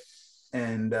little bit.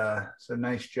 And so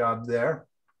nice job there.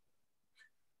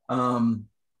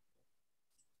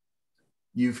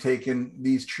 You've taken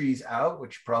these trees out,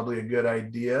 which is probably a good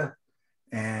idea.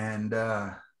 And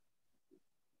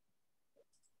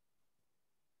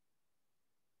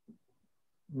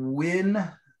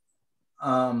when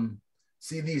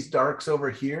see these darks over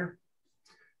here,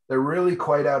 they're really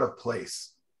quite out of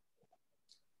place.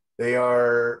 They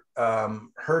are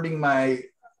hurting my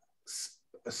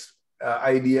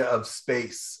idea of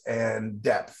space and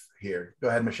depth here. Go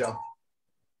ahead, Michelle.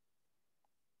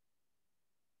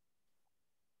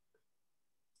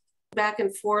 Back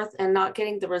and forth and not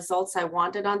getting the results I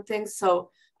wanted on things.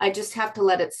 So I just have to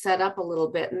let it set up a little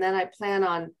bit. And then I plan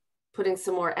on putting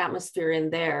some more atmosphere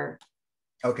in there.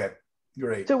 Okay,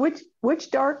 great. So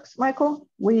which darks, Michael,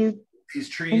 will you? These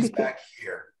trees back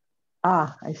here.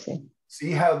 Ah, I see.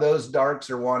 See how those darks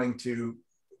are wanting to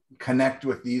connect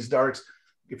with these darks?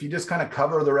 If you just kind of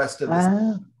cover the rest of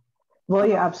this. Well,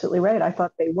 you're absolutely right. I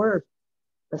thought they were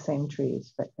the same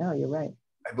trees, but no, you're right.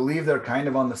 I believe they're kind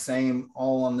of on the same,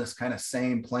 all on this kind of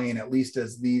same plane, at least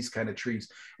as these kind of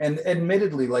trees. And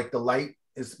admittedly, like the light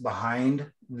is behind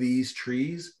these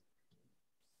trees.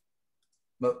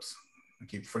 Oops, I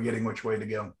keep forgetting which way to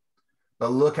go.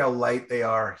 But look how light they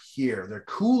are here. They're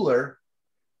cooler,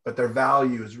 but their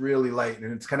value is really light.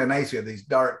 And it's kind of nice. We have these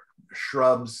dark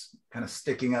shrubs kind of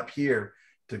sticking up here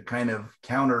to kind of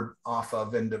counter off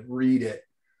of and to read it.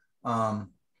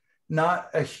 Not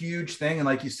a huge thing. And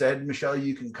like you said, Michelle,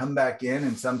 you can come back in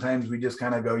and sometimes we just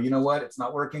kind of go, you know what, it's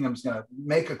not working. I'm just going to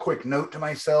make a quick note to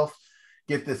myself,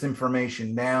 get this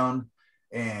information down,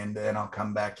 and then I'll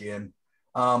come back in.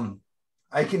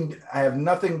 I have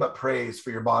nothing but praise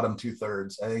for your bottom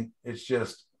 2/3. I think it's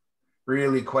just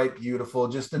really quite beautiful,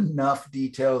 just enough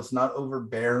detail. It's not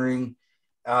overbearing.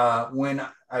 When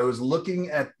I was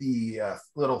looking at the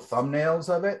little thumbnails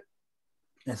of it,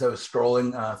 as I was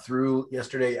scrolling through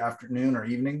yesterday afternoon or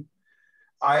evening,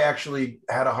 I actually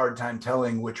had a hard time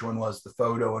telling which one was the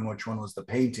photo and which one was the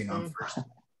painting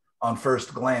on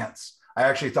first glance. I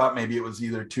actually thought maybe it was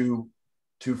either two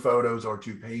photos or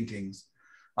two paintings.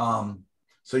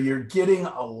 So you're getting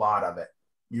a lot of it.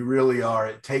 You really are.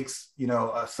 It takes,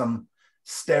 some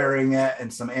staring at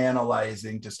and some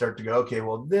analyzing to start to go, okay,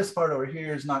 well, this part over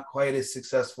here is not quite as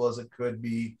successful as it could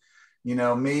be.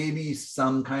 Maybe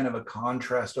some kind of a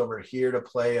contrast over here to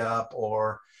play up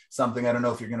or something. I don't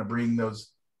know if you're going to bring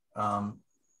those, I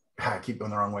keep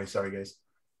going the wrong way. Sorry, guys.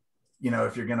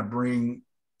 If you're going to bring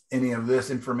any of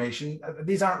this information,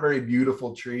 these aren't very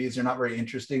beautiful trees. They're not very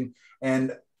interesting.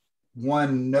 And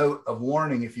one note of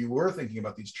warning, if you were thinking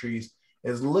about these trees,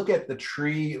 is look at the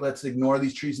tree. Let's ignore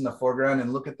these trees in the foreground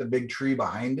and look at the big tree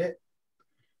behind it.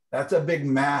 That's a big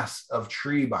mass of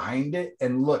tree behind it.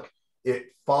 And look, it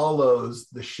follows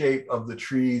the shape of the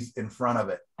trees in front of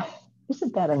it.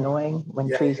 Isn't that annoying when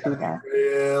trees do that? Be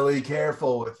really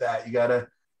careful with that. You gotta,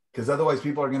 because otherwise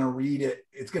people are going to read it.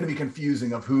 It's going to be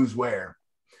confusing of who's where.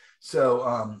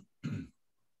 So, and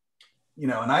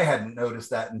I hadn't noticed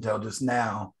that until just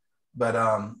now. But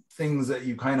things that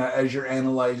you kind of, as you're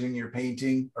analyzing your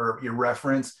painting or your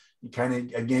reference, you kind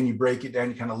of, again, you break it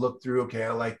down, you kind of look through, okay,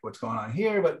 I like what's going on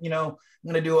here, but, I'm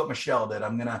going to do what Michelle did.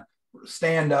 I'm going to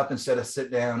stand up instead of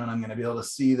sit down, and I'm going to be able to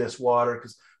see this water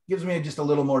because it gives me just a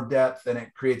little more depth and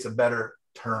it creates a better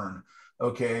turn.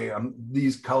 Okay,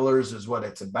 these colors is what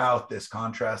it's about, this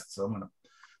contrast. So I'm going to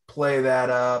play that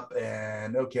up.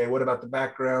 And okay, what about the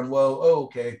background? Well,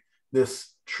 okay,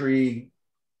 this tree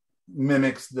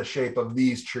mimics the shape of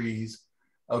these trees.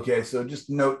 Okay, so just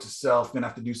note to self, gonna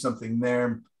have to do something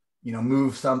there,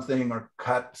 move something or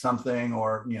cut something,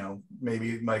 or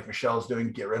maybe like Michelle's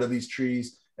doing, get rid of these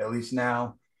trees at least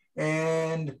now.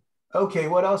 And okay,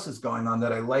 what else is going on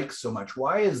that I like so much?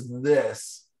 Why is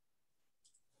this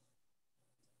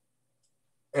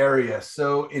area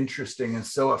so interesting and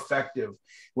so effective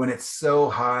when it's so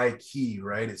high key,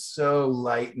 right? It's so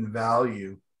light in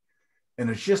value. And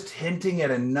it's just hinting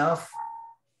at enough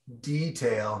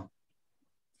detail.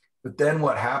 But then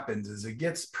what happens is it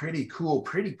gets pretty cool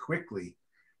pretty quickly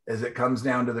as it comes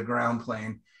down to the ground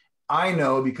plane. I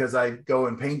know because I go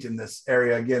and paint in this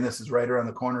area. Again, this is right around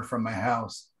the corner from my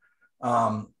house.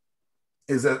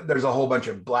 Is that there's a whole bunch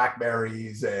of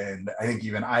blackberries and I think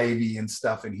even ivy and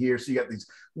stuff in here. So you got these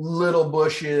little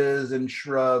bushes and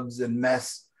shrubs and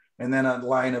mess, and then a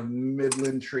line of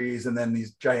midland trees, and then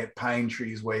these giant pine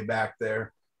trees way back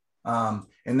there. And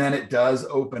then it does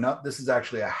open up. This is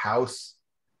actually a house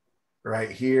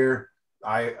right here.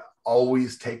 I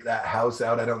always take that house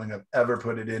out. I don't think I've ever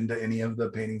put it into any of the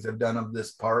paintings I've done of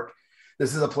this park.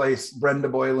 This is a place, Brenda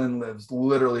Boylan lives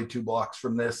literally 2 blocks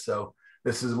from this. So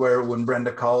this is where when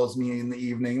Brenda calls me in the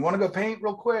evening, you want to go paint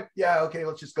real quick? Yeah, okay,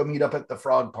 let's just go meet up at the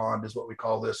frog pond is what we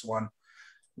call this one.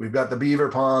 We've got the beaver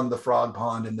pond, the frog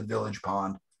pond, and the village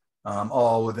pond,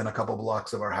 all within a couple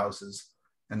blocks of our houses.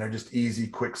 And they're just easy,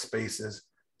 quick spaces.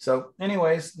 So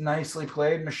anyways, nicely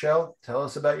played. Michelle, tell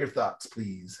us about your thoughts,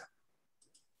 please.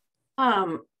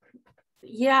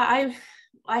 Yeah,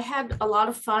 I had a lot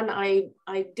of fun. I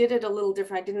did it a little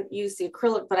different. I didn't use the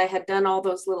acrylic, but I had done all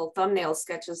those little thumbnail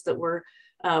sketches that were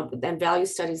and value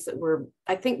studies that were,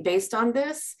 I think, based on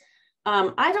this.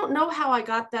 I don't know how I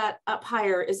got that up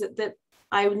higher. Is it that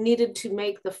I needed to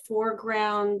make the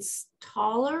foregrounds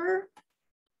taller?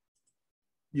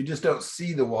 You just don't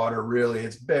see the water really.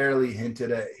 It's barely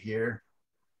hinted at here.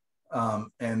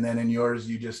 And then in yours,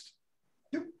 you just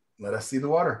let us see the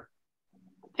water.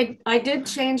 I did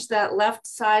change that left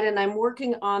side, and I'm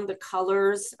working on the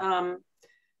colors.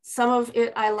 Some of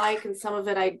it I like and some of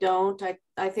it I don't.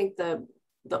 I think the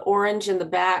orange in the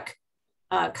back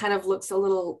kind of looks a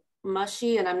little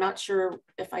mushy, and I'm not sure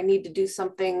if I need to do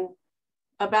something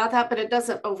about that, but it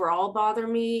doesn't overall bother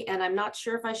me. And I'm not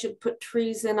sure if I should put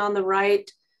trees in on the right.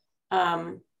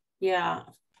 Yeah.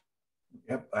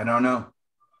 Yep, I don't know.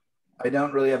 I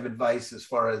don't really have advice as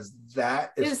far as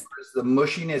that. As far as the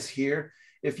mushiness here,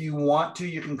 if you want to,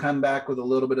 you can come back with a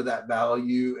little bit of that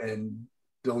value and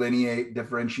delineate,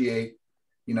 differentiate,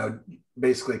 you know,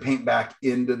 basically paint back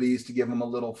into these to give them a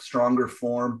little stronger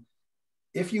form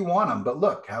if you want them. But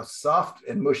look how soft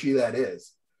and mushy that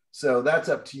is. So that's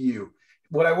up to you.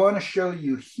 What I want to show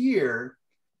you here,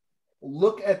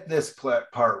 look at this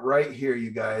part right here, you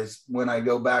guys, when I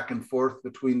go back and forth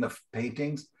between the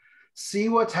paintings. See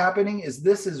what's happening is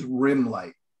this is rim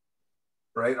light,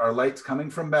 right? Our light's coming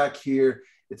from back here.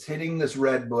 It's hitting this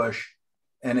red bush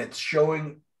and it's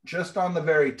showing just on the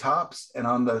very tops and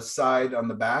on the side, on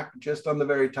the back, just on the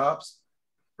very tops,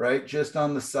 right? Just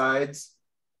on the sides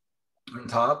and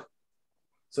top.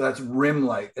 So that's rim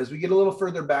light. As we get a little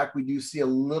further back, we do see a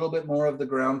little bit more of the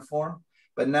ground form.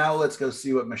 But now let's go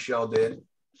see what Michelle did.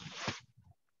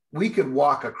 We could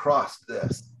walk across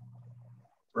this,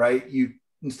 right? You,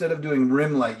 instead of doing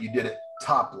rim light, you did it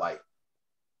top light.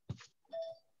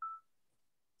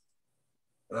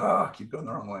 Oh, keep going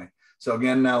the wrong way. So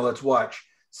again, now let's watch.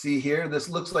 See here, this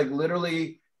looks like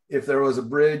literally if there was a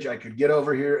bridge, I could get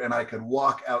over here and I could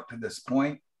walk out to this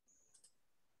point.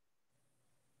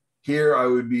 Here I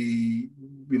would be,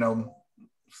 you know,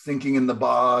 sinking in the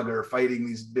bog or fighting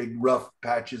these big rough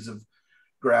patches of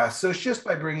grass. So it's just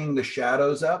by bringing the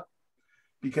shadows up,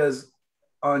 because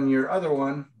on your other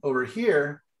one over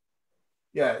here,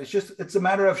 yeah, it's a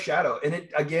matter of shadow. And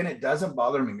it, again, it doesn't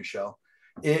bother me, Michelle.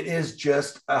 It is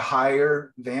just a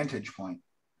higher vantage point.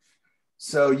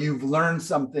 So you've learned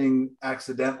something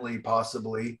accidentally,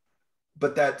 possibly,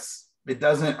 but it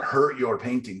doesn't hurt your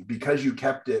painting because you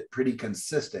kept it pretty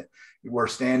consistent. We're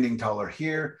standing taller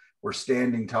here. We're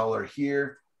standing taller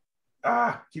here.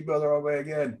 Keep going the wrong way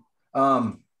again.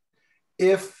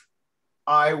 If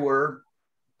I were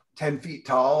 10 feet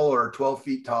tall or 12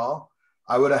 feet tall,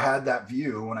 I would have had that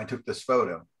view when I took this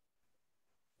photo.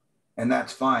 And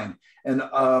that's fine. And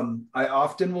I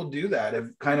often will do that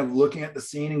of kind of looking at the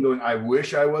scene and going, I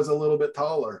wish I was a little bit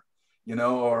taller, you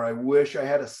know, or I wish I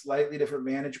had a slightly different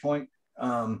vantage point.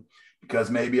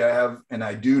 Because maybe I have, and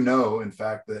I do know, in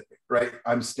fact, that, right,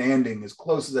 I'm standing as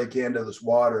close as I can to this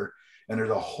water, and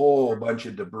there's a whole bunch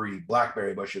of debris,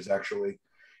 blackberry bushes, actually,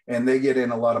 and they get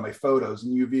in a lot of my photos.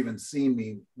 And you've even seen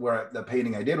me where the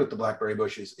painting I did with the blackberry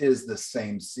bushes is the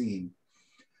same scene.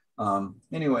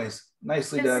 Anyways,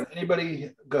 nicely done. Anybody?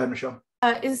 Go ahead, Michelle.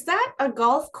 Is that a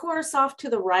golf course off to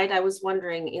the right? I was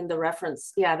wondering in the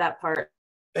reference. Yeah, that part.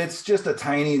 It's just a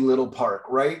tiny little park,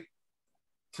 right?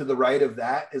 To the right of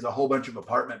that is a whole bunch of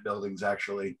apartment buildings,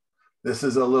 actually. This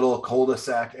is a little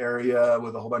cul-de-sac area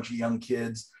with a whole bunch of young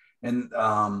kids. And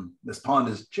this pond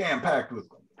is jam-packed with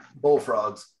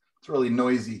bullfrogs. It's really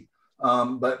noisy.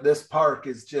 But this park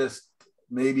is just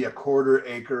maybe a quarter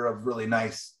acre of really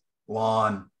nice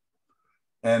lawn.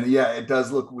 And yeah, it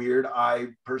does look weird. I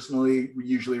personally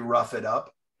usually rough it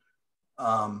up,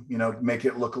 you know, make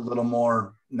it look a little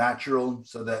more natural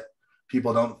so that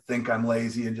people don't think I'm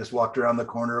lazy and just walked around the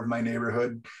corner of my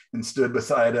neighborhood and stood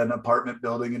beside an apartment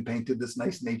building and painted this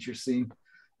nice nature scene.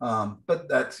 But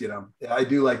that's, you know, I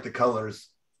do like the colors.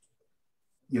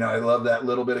 You know, I love that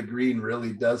little bit of green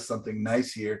really does something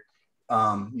nice here.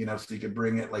 You know, so you could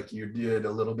bring it like you did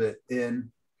a little bit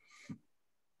in.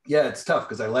 Yeah, it's tough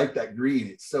because I like that green.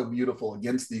 It's so beautiful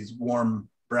against these warm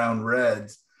brown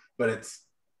reds, but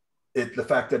the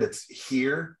fact that it's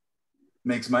here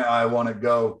makes my eye want to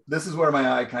go. This is where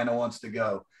my eye kind of wants to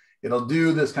go. It'll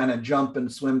do this kind of jump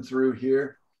and swim through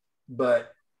here,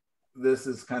 but this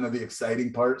is kind of the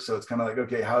exciting part. So it's kind of like,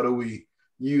 okay, how do we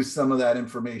use some of that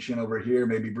information over here?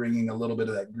 Maybe bringing a little bit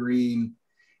of that green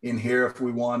in here. If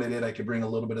we wanted it, I could bring a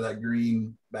little bit of that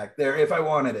green back there if I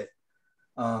wanted it.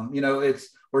 You know,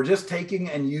 we're just taking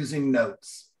and using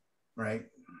notes, right?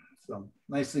 So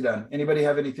nicely done. Anybody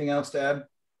have anything else to add?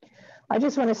 I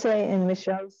just want to say in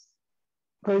Michelle's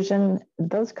version,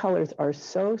 those colors are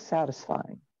so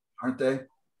satisfying. Aren't they?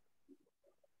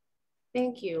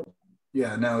 Thank you.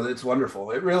 Yeah, no, it's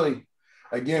wonderful. It really,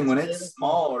 again, when it's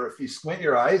small or if you squint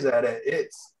your eyes at it,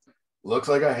 it's looks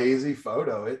like a hazy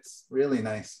photo. It's really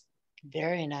nice.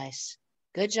 Very nice.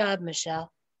 Good job, Michelle.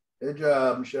 Good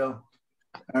job, Michelle.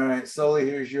 All right, Sully,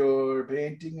 here's your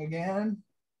painting again.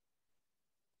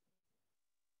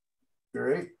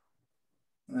 Great.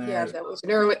 Yeah, that was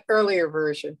an earlier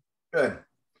version. Good.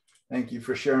 Thank you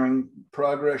for sharing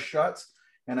progress shots.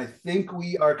 And I think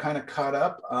we are kind of caught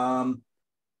up.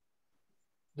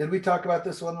 Did we talk about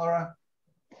this one, Laura?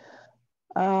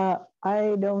 I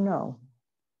don't know,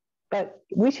 but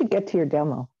we should get to your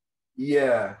demo.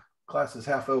 Yeah, class is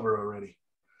half over already.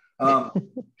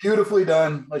 Beautifully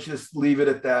done. Let's just leave it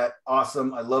at that.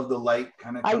 Awesome. I love the light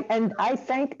kind of. I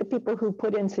thank the people who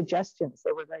put in suggestions.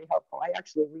 They were very helpful. I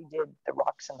actually redid the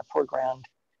rocks in the foreground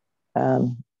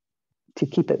to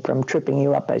keep it from tripping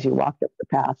you up as you walked up the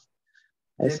path,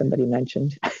 as somebody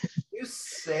mentioned. You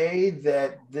say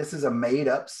that this is a made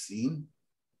up scene?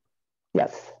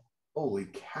 Yes. Holy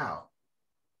cow.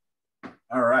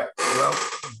 All right. Well,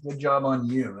 good job on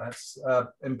you. That's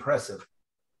impressive.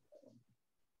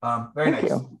 Very Thank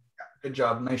nice. you. Good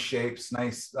job. Nice shapes,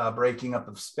 nice breaking up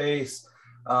of space.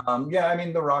 Yeah, I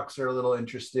mean, the rocks are a little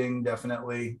interesting,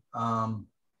 definitely.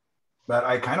 But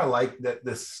I kind of like that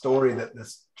this story that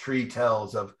this tree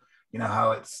tells of, you know,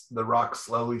 how it's the rocks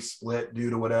slowly split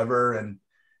due to whatever. And,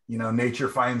 you know, nature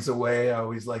finds a way. I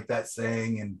always like that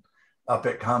saying, and up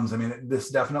it comes. I mean, this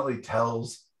definitely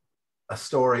tells a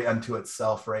story unto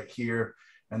itself right here.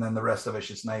 And then the rest of it's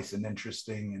just nice and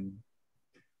interesting. And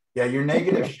yeah, your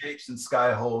negative shapes and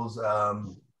sky holes, I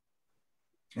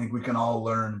think we can all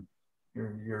learn.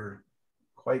 You're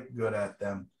quite good at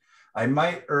them. I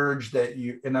might urge that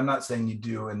you, and I'm not saying you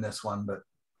do in this one, but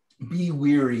be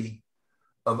weary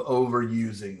of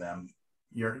overusing them.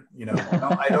 You know,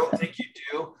 I don't think you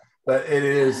do, but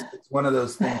it's one of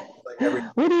those things. Like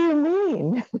what do you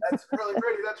mean? That's really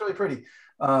pretty. That's really pretty.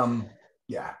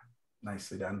 Yeah,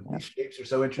 nicely done. These shapes are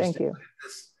so interesting. Thank you.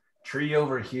 This tree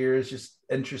over here is just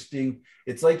interesting.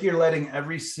 It's like you're letting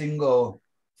every single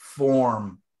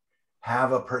form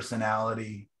have a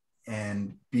personality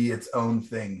and be its own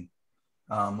thing,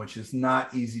 which is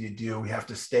not easy to do. We have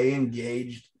to stay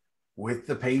engaged with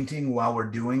the painting while we're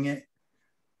doing it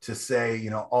to say, you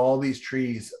know, all these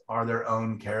trees are their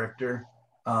own character.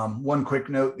 One quick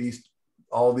note,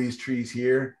 all these trees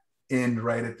here end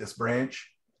right at this branch.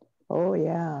 Oh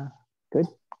yeah,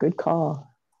 good call.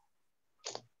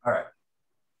 All right.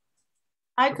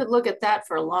 I could look at that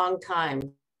for a long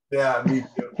time. Yeah, me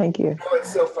too. Thank you. You know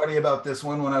what's so funny about this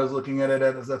one when I was looking at it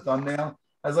as a thumbnail?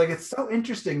 I was like, it's so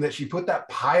interesting that she put that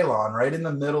pylon right in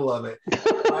the middle of it.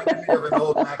 Reminded me of an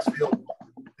old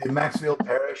Maxfield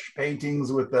Parrish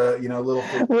paintings with the, you know, little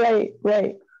thing.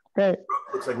 Right.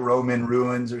 Looks like Roman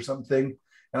ruins or something.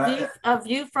 And A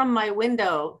view from my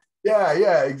window.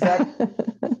 Yeah, exactly.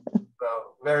 So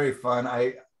very fun.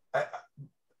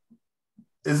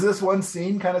 Is this one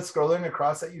scene kind of scrolling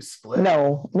across that you split?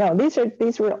 No.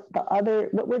 These were the other.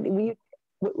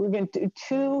 We're going to do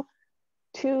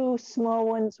two small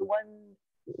ones. One,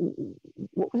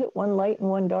 what was it? One light and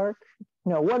one dark.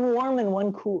 No, one warm and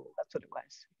one cool. That's what it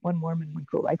was. One warm and one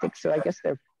cool. I think so. I guess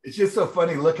they're. It's just so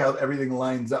funny. Look how everything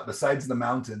lines up. Besides the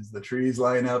mountains, the trees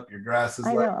line up. Your grass is.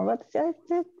 I know.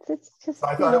 It's just. So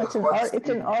I thought it's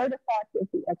an artifact of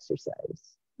the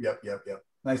exercise. Yep.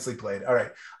 Nicely played. All right.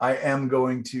 I am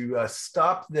going to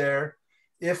stop there.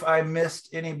 If I missed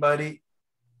anybody,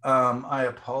 I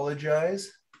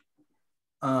apologize.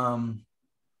 I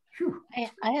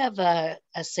have a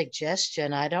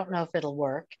suggestion. I don't know if it'll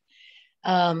work.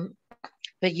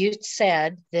 But you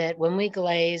said that when we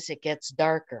glaze, it gets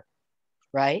darker,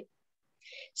 right?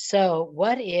 So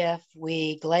what if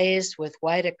we glazed with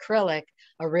white acrylic,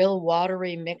 a real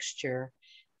watery mixture,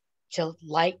 to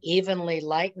evenly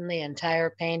lighten the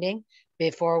entire painting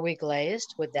before we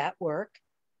glazed? Would that work?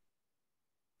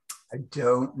 I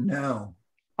don't know.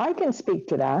 I can speak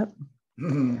to that.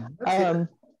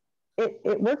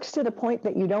 It works to the point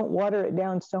that you don't water it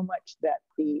down so much that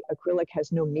the acrylic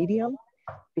has no medium,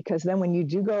 because then when you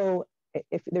do go,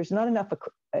 if there's not enough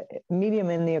medium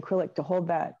in the acrylic to hold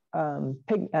that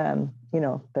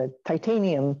the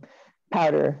titanium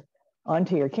powder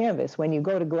onto your canvas, when you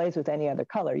go to glaze with any other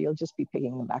color, you'll just be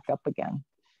picking them back up again.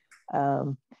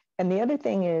 And the other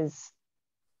thing is,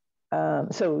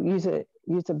 so use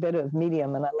a bit of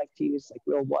medium, and I like to use like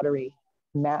real watery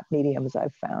matte mediums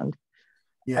I've found.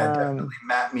 Yeah, definitely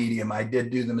matte medium. I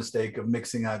did do the mistake of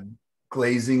mixing a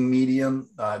glazing medium,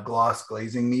 gloss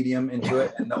glazing medium into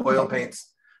it, and the oil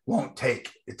paints won't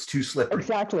take. It's too slippery.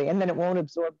 Exactly, and then it won't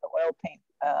absorb the oil paint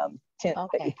tint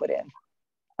that you put in.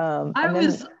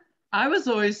 I was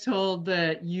always told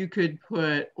that you could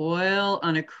put oil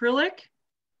on acrylic,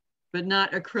 but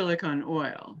not acrylic on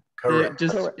oil. Correct.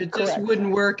 It just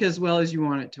wouldn't work as well as you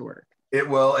want it to work. It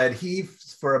will adhere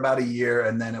for about a year,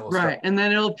 and then it will start. And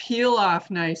then it'll peel off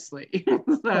nicely.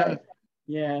 So,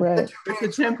 yeah, right. It's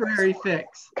a temporary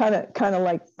fix. Kind of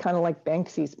like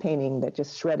Banksy's painting that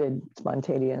just shredded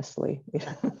spontaneously.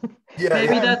 Yeah,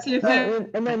 maybe that's the effect.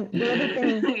 And then the other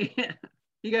thing, yeah.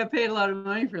 You got paid a lot of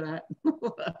money for that.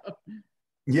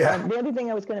 Yeah. The other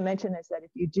thing I was going to mention is that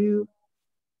if you do,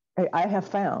 I have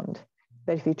found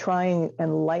that if you try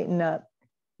and lighten up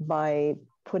by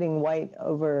putting white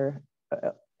over,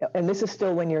 and this is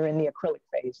still when you're in the acrylic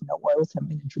phase, no oils have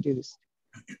been introduced.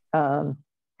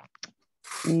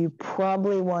 You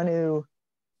probably want to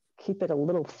keep it a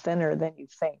little thinner than you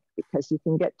think, because you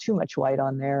can get too much white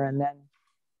on there, and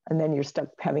then you're stuck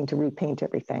having to repaint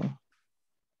everything.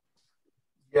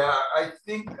 Yeah, I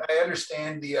think I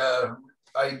understand the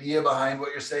idea behind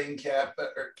what you're saying,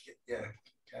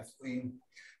 Kathleen.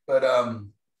 But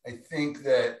I think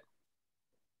that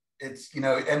it's,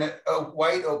 and a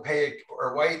white opaque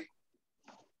or a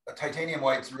titanium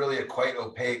white's really a quite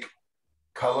opaque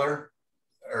color,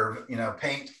 or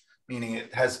paint, meaning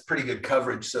it has pretty good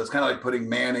coverage. So it's kind of like putting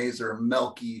mayonnaise or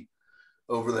milky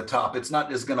over the top. It's not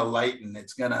just going to lighten;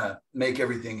 it's going to make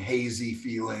everything hazy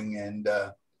feeling. And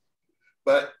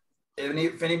but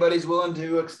if anybody's willing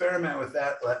to experiment with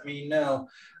that, let me know.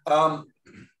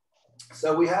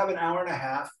 So we have an hour and a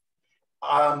half.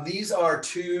 These are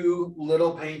 2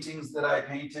 little paintings that I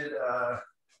painted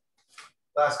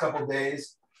last couple of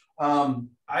days.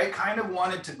 I kind of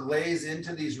wanted to glaze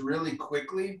into these really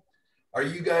quickly. Are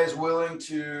you guys willing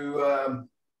to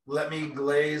let me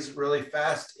glaze really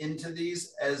fast into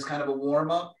these as kind of a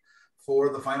warm up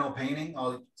for the final painting?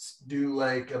 I'll do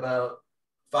like about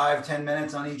 5-10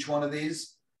 minutes on each one of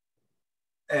these,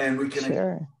 and we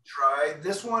can try.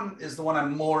 This one is the one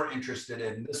I'm more interested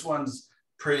in. This one's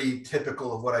pretty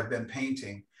typical of what I've been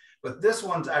painting, but this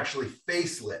one's actually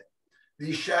face lit.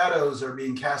 These shadows are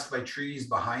being cast by trees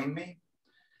behind me,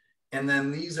 and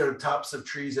then these are tops of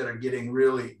trees that are getting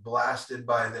really blasted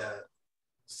by the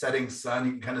setting sun.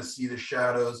 You can kind of see the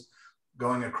shadows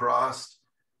going across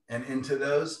and into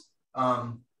those.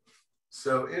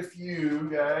 So if you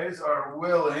guys are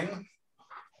willing,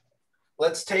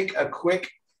 let's take a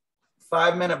quick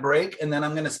 5-minute break, and then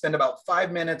I'm going to spend about 5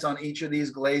 minutes on each of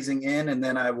these glazing in, and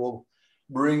then I will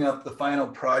bring up the final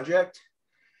project.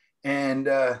 And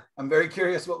I'm very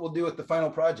curious what we'll do with the final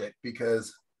project,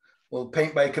 because we'll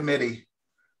paint by committee.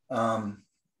 Yeah,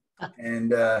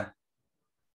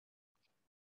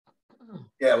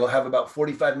 we'll have about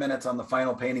 45 minutes on the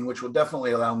final painting, which will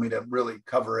definitely allow me to really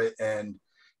cover it and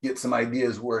get some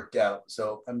ideas worked out.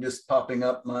 So I'm just popping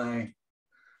up I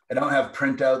don't have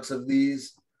printouts of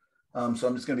these. So I'm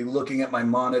just going to be looking at my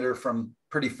monitor from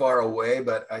pretty far away,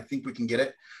 but I think we can get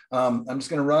it. I'm just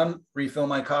going to refill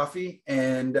my coffee,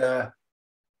 and I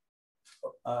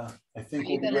think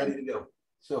we'll be ready to go.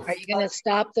 So are you going to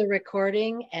stop the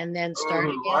recording and then start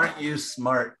again? Aren't you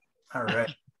smart? All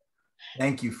right.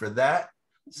 Thank you for that.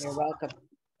 You're welcome.